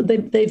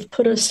 they've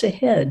put us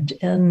ahead.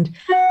 And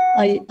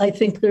I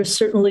think there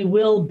certainly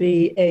will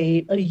be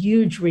a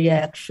huge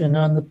reaction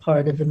on the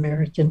part of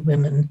American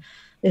women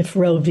if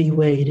Roe v.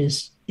 Wade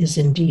is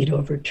indeed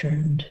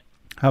overturned.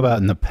 How about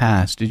in the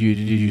past? Did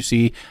you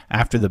see,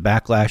 after the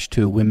backlash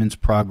to women's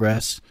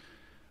progress,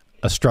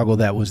 a struggle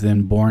that was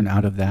then born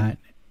out of that?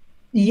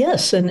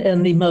 Yes,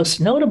 and the most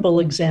notable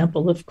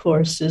example, of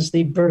course, is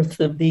the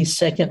birth of the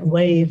second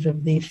wave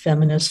of the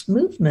feminist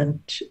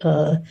movement,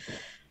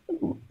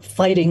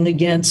 fighting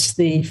against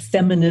the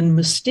feminine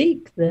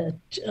mystique that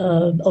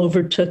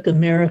overtook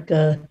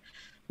America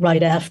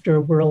right after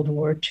World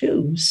War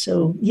II.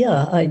 So,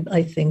 yeah,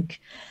 I think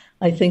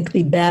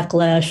the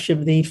backlash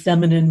of the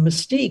feminine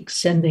mystique,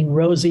 sending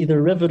Rosie the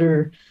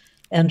Riveter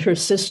and her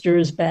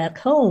sisters back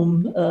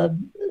home,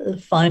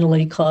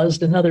 finally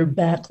caused another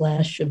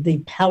backlash of the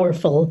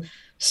powerful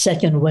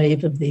second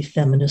wave of the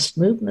feminist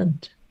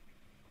movement.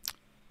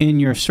 In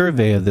your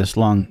survey of this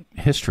long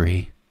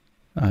history,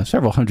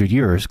 several hundred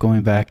years,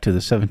 going back to the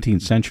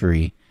 17th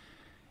century,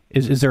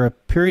 is there a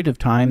period of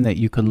time that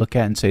you could look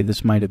at and say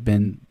this might have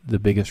been the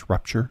biggest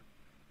rupture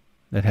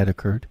that had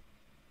occurred?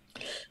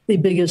 The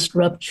biggest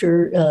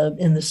rupture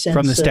in the sense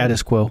from the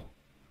status quo,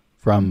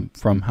 from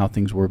how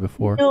things were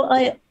before? No,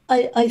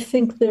 I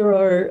think there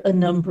are a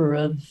number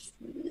of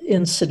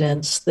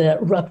incidents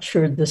that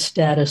ruptured the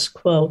status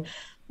quo.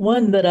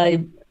 One that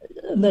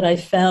I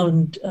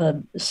found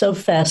so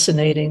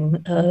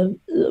fascinating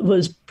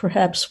was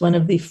perhaps one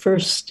of the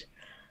first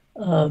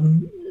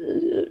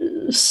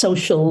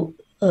social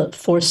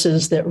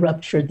forces that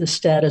ruptured the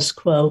status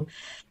quo.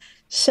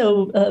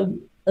 So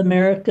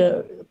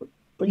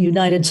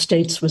United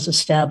States was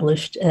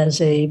established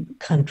as a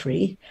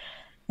country.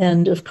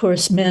 And of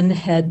course, men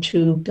had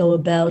to go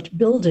about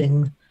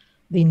building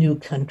the new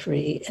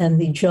country, and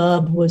the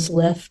job was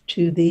left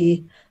to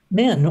the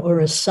men or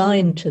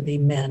assigned to the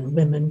men.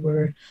 Women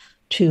were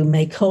to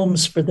make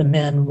homes for the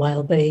men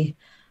while they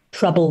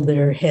troubled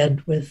their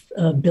head with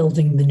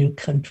building the new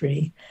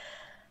country.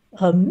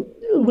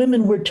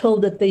 Women were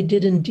told that they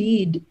did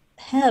indeed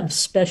have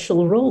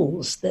special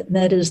roles,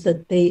 that is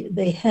that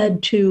they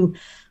had to,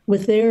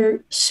 with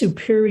their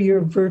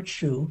superior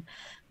virtue,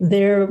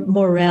 their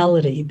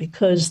morality,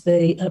 because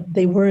they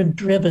weren't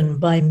driven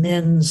by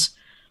men's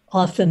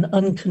often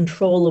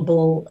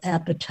uncontrollable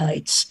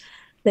appetites.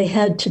 They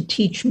had to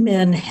teach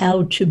men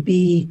how to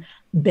be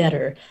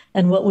better.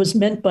 And what was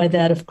meant by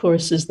that, of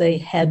course, is they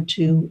had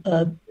to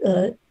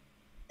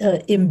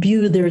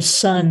imbue their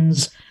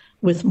sons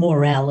with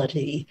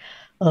morality.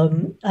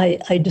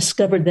 I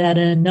discovered that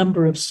in a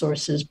number of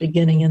sources,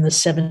 beginning in the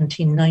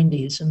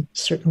 1790s and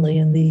certainly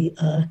in the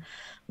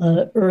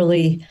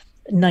early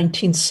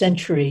 19th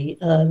century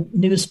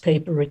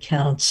newspaper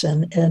accounts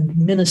and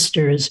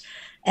ministers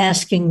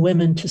asking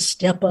women to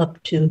step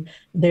up to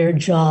their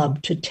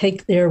job, to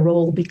take their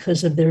role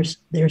because of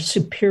their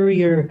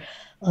superior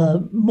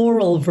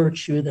moral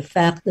virtue, the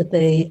fact that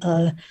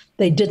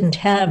they didn't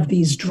have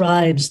these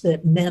drives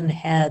that men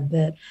had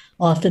that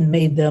often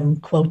made them,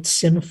 quote,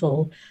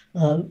 sinful.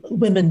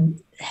 Women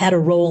had a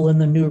role in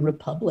the new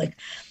republic.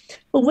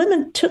 But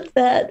women took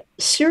that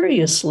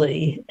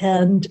seriously,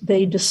 and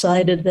they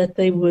decided that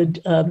they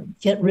would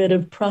get rid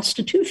of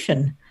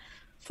prostitution,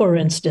 for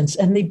instance,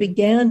 and they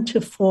began to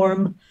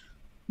form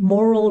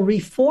moral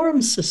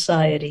reform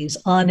societies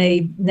on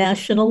a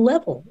national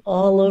level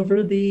all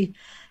over the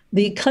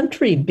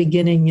country,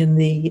 beginning in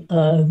the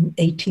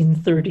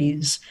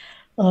 1830s.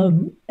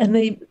 And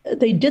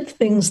they did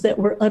things that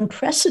were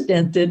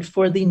unprecedented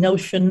for the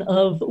notion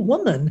of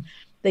woman.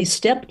 They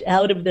stepped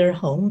out of their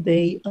home.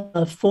 They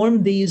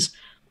formed these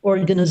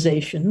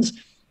organizations.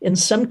 In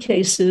some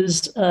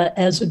cases,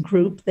 as a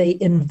group, they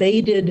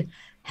invaded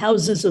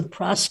houses of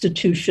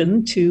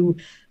prostitution to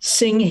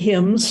sing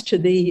hymns to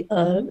the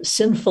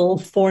sinful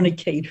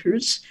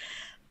fornicators.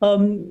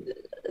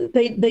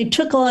 They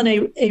took on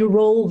a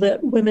role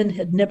that women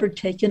had never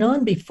taken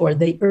on before.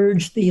 They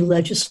urged the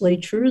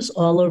legislatures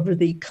all over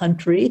the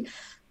country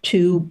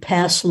to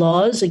pass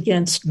laws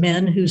against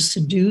men who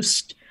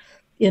seduced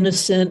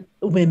innocent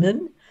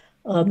women.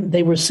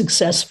 They were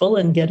successful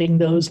in getting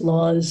those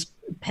laws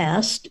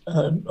passed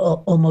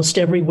almost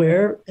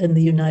everywhere in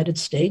the United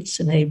States,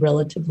 in a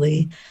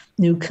relatively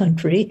new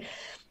country.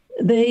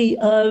 They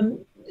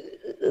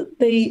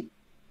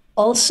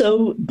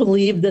also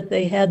believed that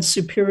they had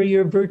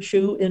superior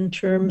virtue in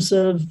terms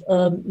of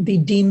the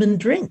demon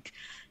drink.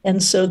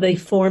 And so they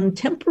formed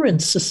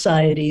temperance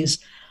societies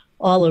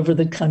all over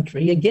the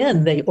country.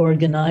 Again, they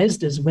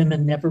organized as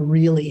women never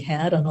really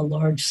had on a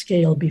large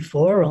scale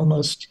before.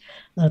 Almost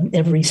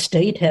every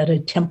state had a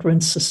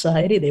temperance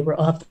society. They were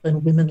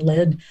often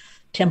women-led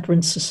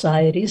temperance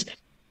societies.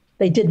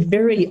 They did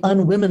very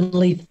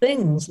unwomanly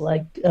things,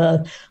 like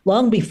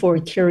long before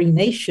Carrie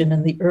Nation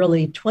in the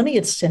early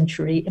 20th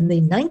century, in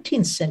the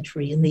 19th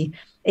century, in the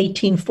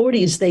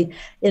 1840s, they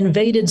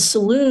invaded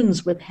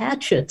saloons with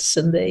hatchets,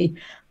 and they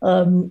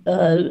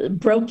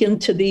broke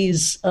into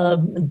these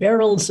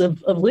barrels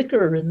of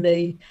liquor. And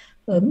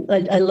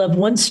I love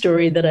one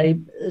story that I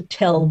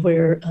tell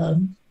where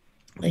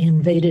they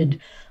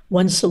invaded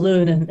one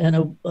saloon, and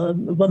a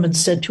woman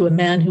said to a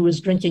man who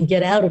was drinking,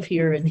 "Get out of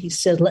here." And he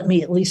said, "Let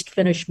me at least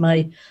finish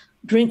my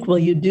drink. Will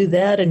you do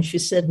that?" And she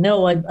said,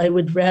 "No, I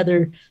would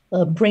rather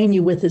brain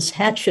you with his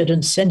hatchet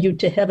and send you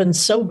to heaven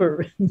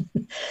sober."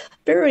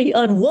 Very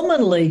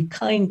unwomanly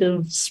kind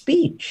of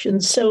speech.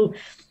 And so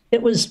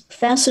it was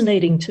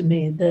fascinating to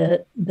me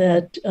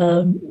that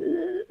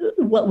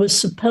what was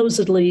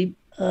supposedly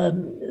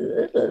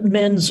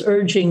men's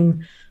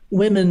urging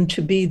women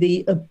to be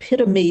the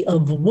epitome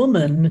of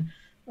woman,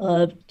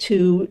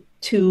 to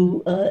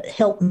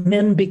help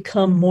men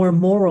become more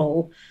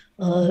moral,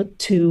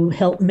 to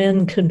help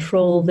men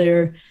control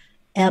their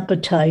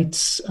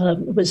appetites,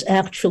 was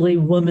actually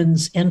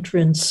woman's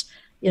entrance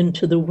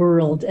into the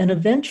world. And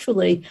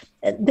eventually,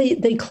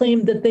 they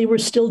claimed that they were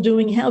still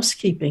doing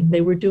housekeeping.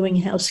 They were doing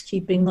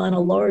housekeeping on a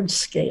large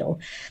scale.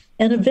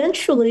 And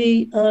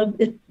eventually,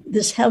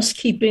 this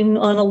housekeeping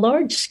on a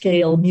large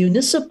scale,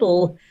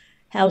 municipal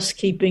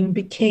housekeeping,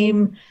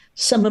 became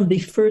some of the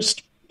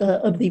first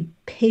of the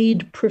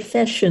paid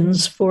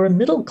professions for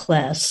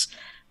middle-class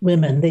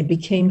women. They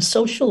became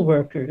social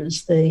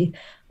workers. They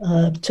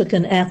took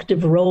an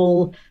active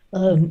role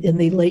in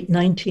the late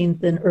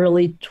 19th and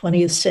early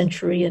 20th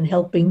century in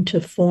helping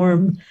to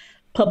form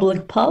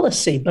public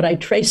policy. But I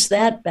trace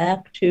that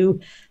back to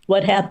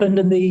what happened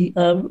in the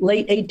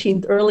late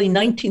 18th, early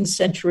 19th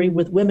century,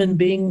 with women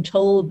being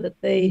told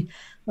that they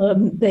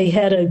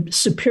had a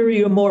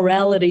superior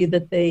morality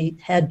that they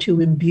had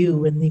to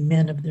imbue in the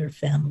men of their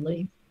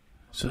family.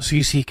 So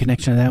you see a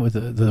connection to that with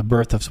the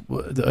birth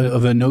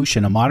of a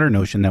notion, a modern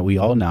notion that we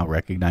all now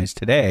recognize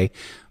today,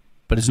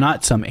 but it's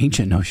not some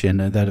ancient notion,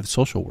 that of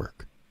social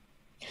work.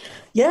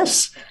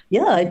 Yes.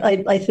 Yeah,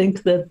 I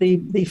think that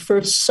the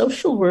first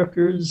social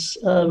workers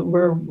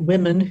were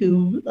women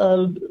who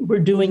were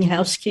doing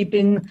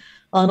housekeeping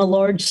on a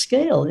large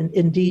scale.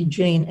 Indeed,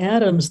 Jane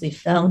Addams, the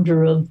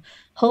founder of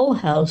Hull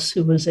House,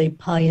 who was a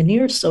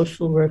pioneer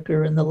social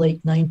worker in the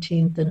late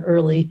 19th and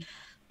early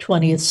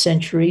 20th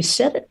century,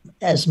 said it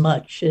as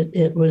much.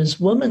 It was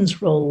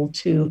women's role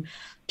to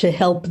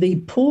help the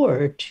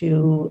poor,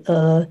 to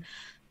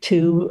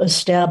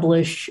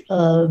establish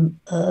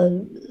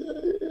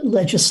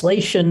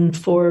legislation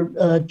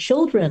for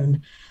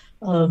children.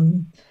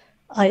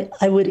 I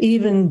would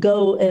even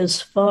go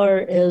as far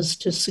as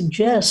to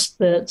suggest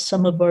that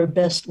some of our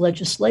best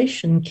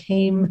legislation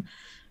came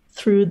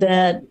through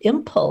that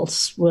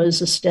impulse,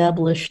 was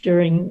established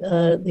during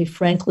the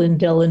Franklin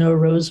Delano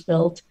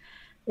Roosevelt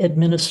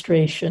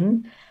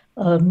administration.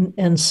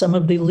 And some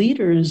of the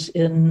leaders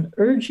in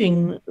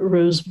urging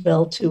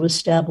Roosevelt to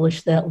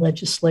establish that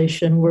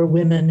legislation were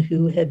women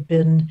who had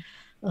been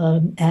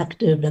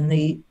active in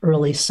the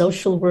early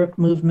social work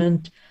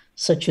movement,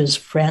 such as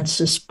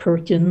Frances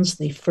Perkins,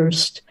 the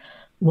first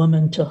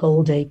woman to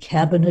hold a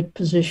cabinet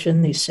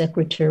position, the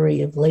Secretary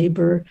of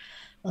Labor.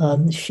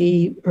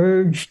 She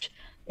urged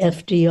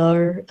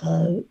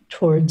FDR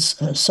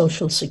towards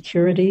Social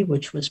Security,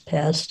 which was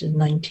passed in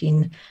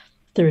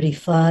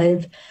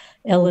 1935.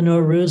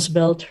 Eleanor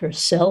Roosevelt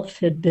herself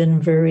had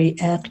been very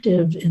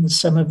active in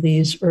some of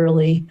these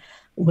early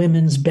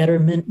women's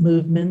betterment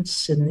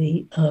movements in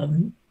the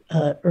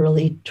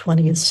early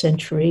 20th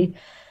century.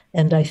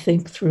 And I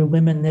think through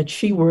women that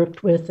she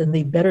worked with in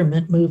the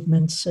betterment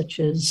movements, such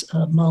as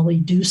Molly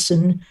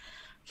Dewson,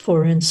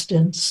 for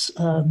instance,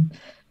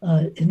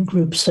 in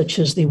groups such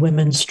as the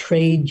Women's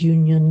Trade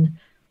Union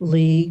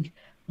League,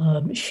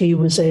 she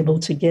was able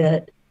to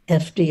get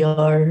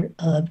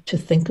FDR to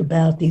think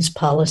about these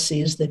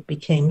policies that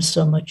became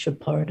so much a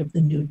part of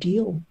the New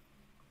Deal.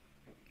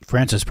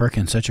 Frances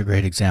Perkins, such a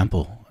great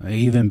example.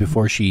 Even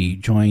before she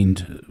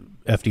joined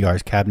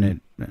FDR's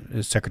cabinet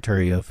as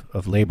Secretary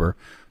of Labor,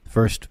 the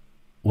first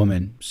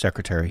woman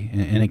secretary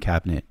in a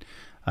cabinet,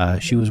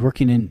 she was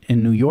working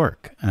in New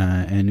York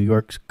and New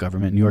York's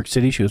government, New York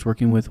City. She was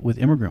working with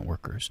immigrant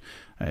workers.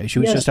 She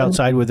was just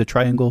outside where the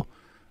triangle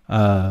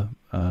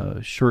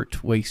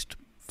shirtwaist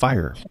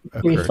fire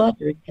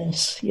occurred.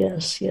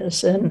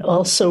 Yes. And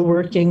also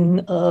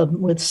working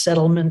with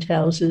settlement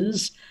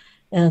houses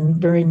and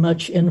very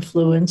much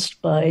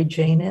influenced by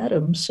Jane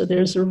Addams. So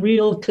there's a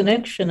real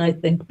connection, I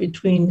think,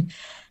 between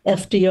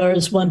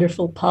FDR's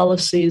wonderful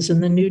policies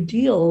and the New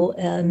Deal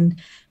and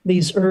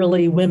these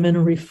early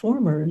women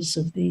reformers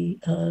of the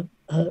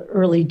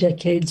early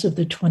decades of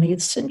the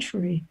 20th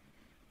century.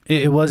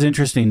 It was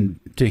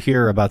interesting to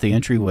hear about the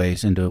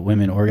entryways into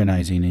women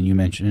organizing, and you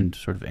mentioned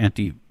sort of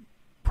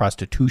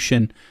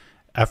anti-prostitution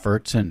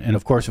efforts. And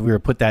of course, if we were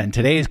to put that in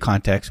today's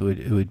context,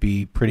 it would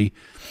be pretty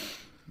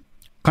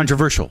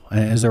controversial,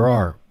 as there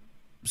are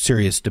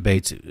serious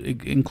debates,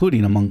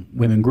 including among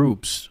women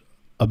groups,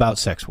 about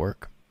sex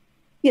work.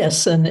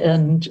 Yes,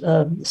 and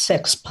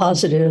sex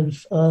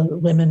positive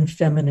women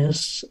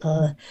feminists.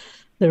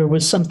 There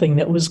was something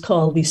that was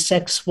called the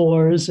sex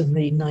wars in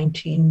the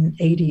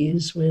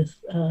 1980s with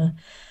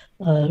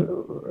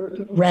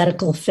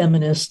radical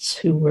feminists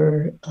who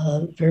were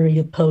very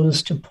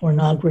opposed to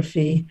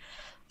pornography,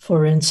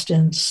 for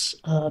instance,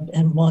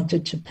 and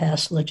wanted to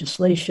pass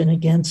legislation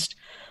against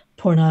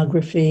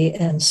pornography,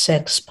 and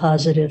sex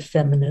positive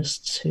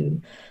feminists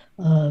who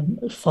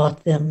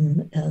fought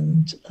them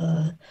and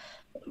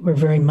were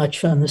very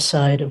much on the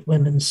side of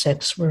women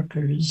sex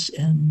workers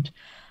and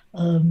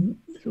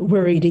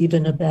worried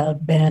even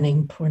about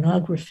banning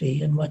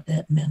pornography and what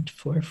that meant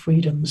for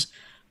freedoms,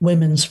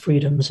 women's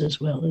freedoms as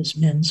well as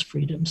men's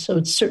freedoms. So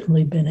it's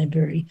certainly been a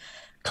very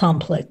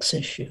complex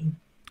issue.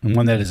 And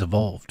one that has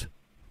evolved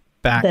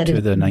back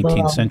to the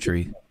 19th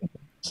century.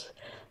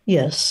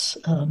 Yes.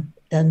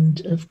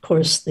 And of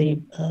course,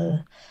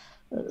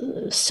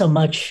 so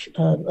much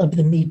of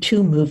the Me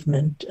Too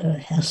movement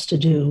has to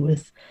do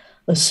with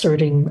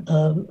asserting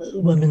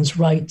women's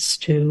rights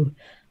to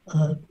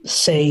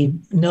say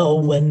no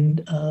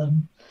when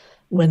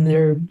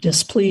they're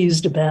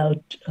displeased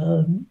about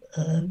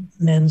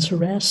men's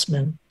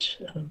harassment.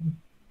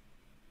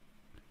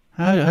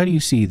 How do you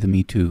see the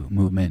Me Too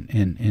movement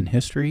in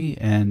history?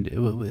 And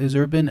has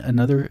there been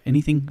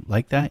anything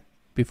like that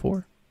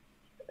before?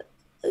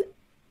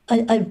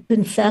 I've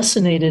been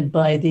fascinated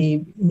by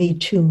the Me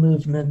Too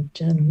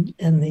movement and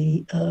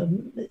the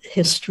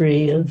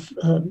history of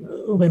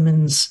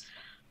women's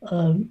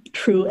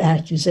true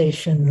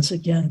accusations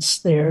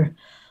against their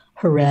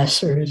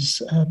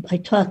harassers. I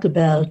talk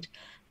about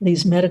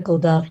these medical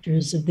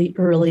doctors of the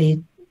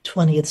early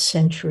 20th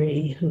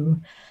century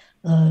who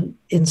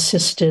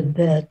insisted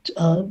that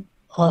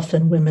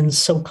often women's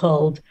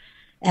so-called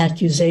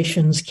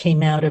accusations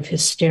came out of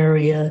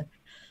hysteria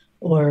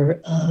or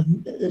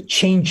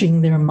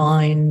changing their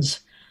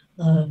minds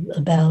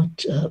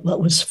about what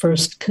was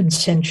first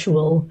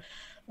consensual,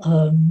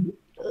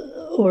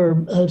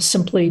 or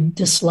simply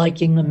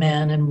disliking a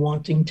man and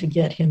wanting to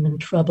get him in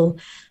trouble.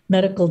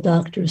 Medical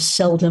doctors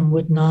seldom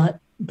would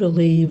not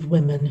believe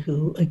women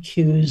who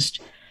accused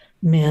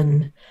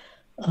men.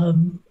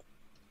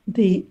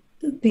 The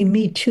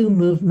Me Too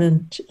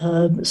movement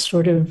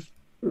sort of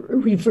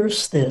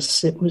reversed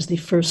this. It was the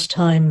first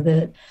time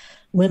that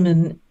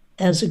women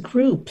as a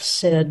group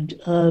said,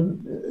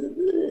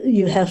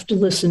 you have to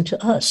listen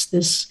to us.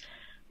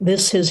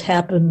 This has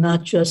happened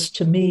not just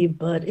to me,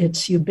 but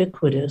it's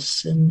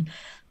ubiquitous. And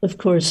of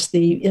course,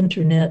 the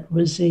internet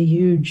was a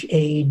huge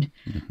aid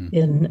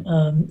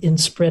in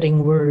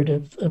spreading word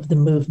of the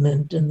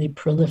movement and the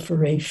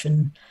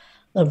proliferation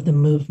of the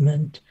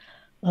movement.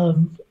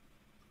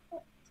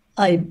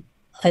 I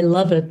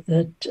love it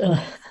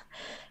that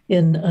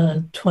in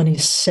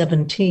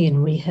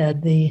 2017 we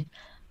had the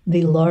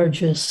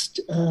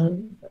largest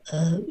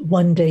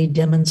one-day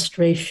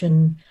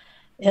demonstration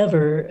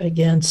ever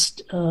against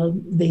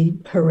the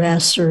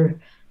harasser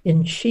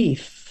in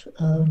chief.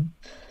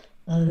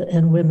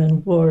 And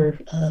women wore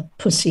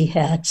pussy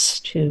hats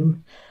to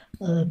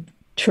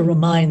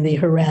remind the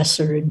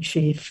harasser in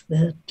chief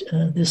that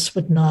this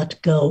would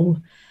not go,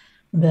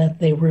 that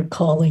they were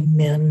calling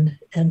men,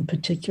 and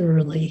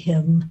particularly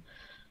him,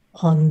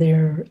 on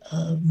their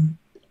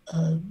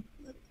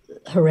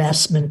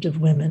harassment of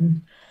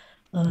women.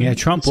 Yeah,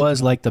 Trump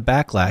was like the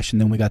backlash,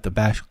 and then we got the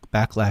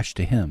backlash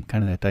to him,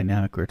 kind of that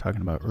dynamic we were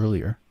talking about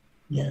earlier.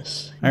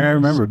 Yes. I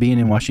remember being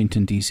in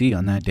Washington, D.C.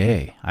 on that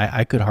day.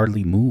 I could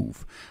hardly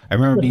move. I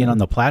remember being on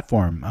the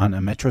platform on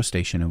a metro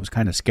station. It was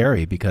kind of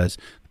scary because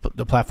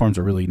the platforms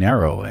are really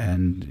narrow,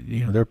 and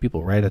there are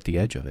people right at the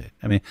edge of it.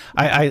 I mean,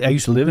 I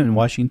used to live in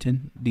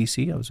Washington,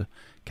 D.C. I was a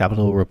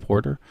Capitol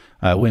reporter.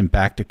 I went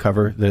back to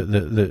cover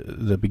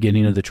the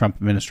beginning of the Trump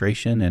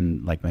administration,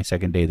 and like my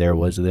second day there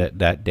was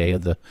that day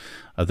of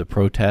the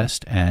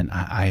protest, and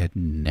I had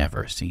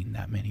never seen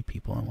that many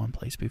people in one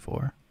place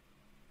before.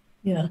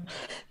 Yeah.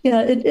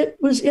 It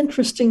was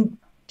interesting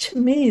to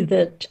me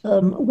that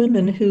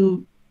women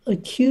who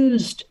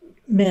accused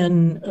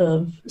men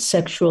of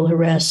sexual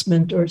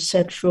harassment or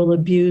sexual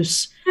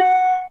abuse,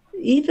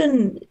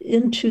 even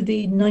into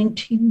the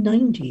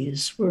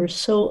 1990s, were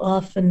so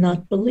often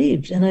not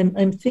believed. And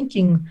I'm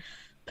thinking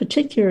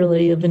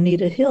particularly of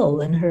Anita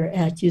Hill and her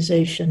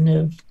accusation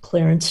of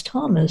Clarence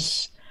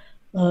Thomas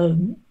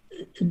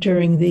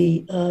during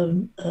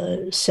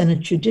the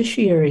Senate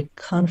Judiciary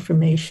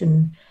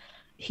confirmation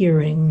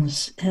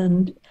hearings,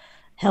 and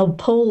how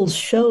polls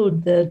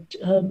showed that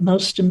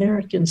most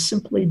Americans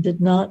simply did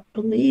not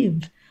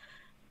believe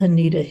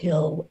Anita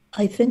Hill.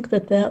 I think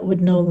that would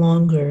no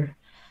longer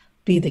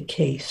be the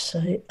case.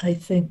 I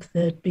think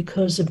that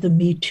because of the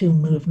Me Too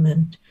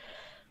movement,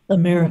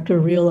 America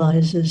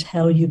realizes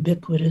how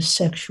ubiquitous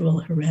sexual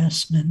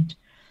harassment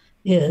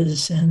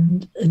is,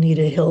 and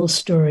Anita Hill's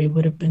story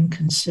would have been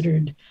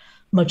considered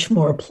much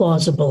more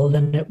plausible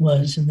than it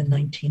was in the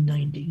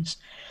 1990s.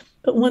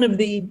 But one of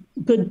the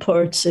good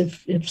parts,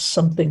 if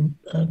something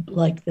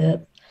like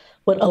that,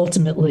 what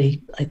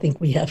ultimately I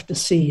think we have to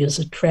see is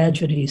a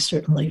tragedy,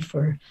 certainly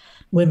for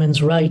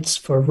women's rights,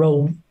 for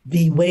Roe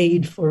v.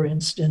 Wade, for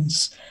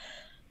instance.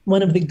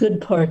 One of the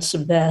good parts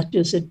of that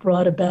is it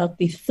brought about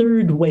the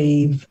third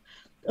wave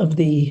of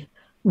the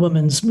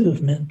women's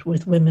movement,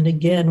 with women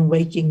again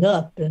waking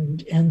up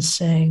and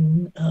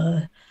saying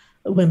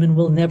women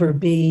will never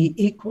be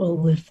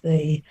equal if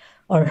they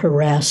are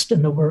harassed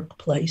in the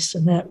workplace.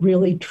 And that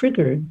really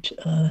triggered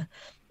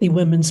the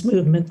women's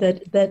movement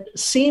that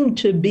seemed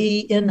to be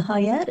in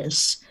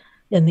hiatus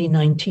in the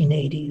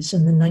 1980s.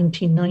 In the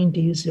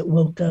 1990s, it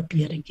woke up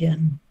yet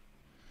again.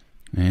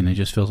 And it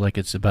just feels like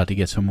it's about to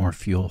get some more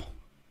fuel.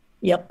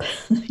 Yep.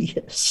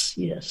 Yes,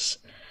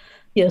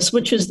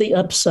 which is the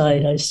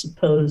upside, I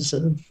suppose,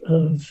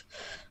 of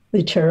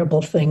the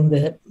terrible thing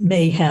that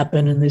may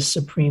happen in the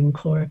Supreme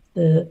Court,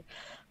 that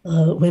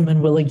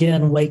women will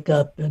again wake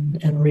up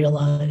and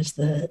realize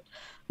that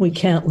we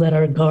can't let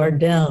our guard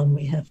down.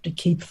 We have to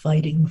keep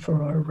fighting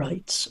for our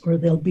rights, or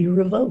they'll be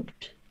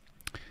revoked.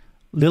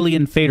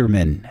 Lillian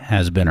Faderman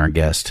has been our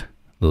guest.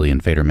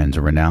 Lillian Faderman's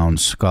a renowned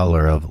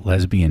scholar of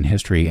lesbian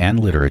history and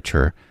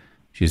literature.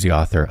 She's the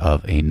author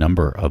of a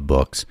number of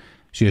books.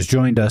 She has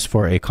joined us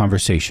for a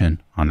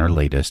conversation on her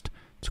latest.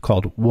 It's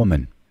called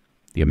Woman,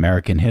 the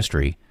American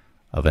History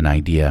of an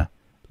Idea.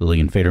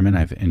 Lillian Faderman,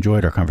 I've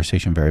enjoyed our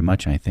conversation very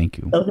much, and I thank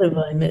you. So have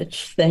I,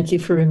 Mitch. Thank you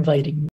for inviting me.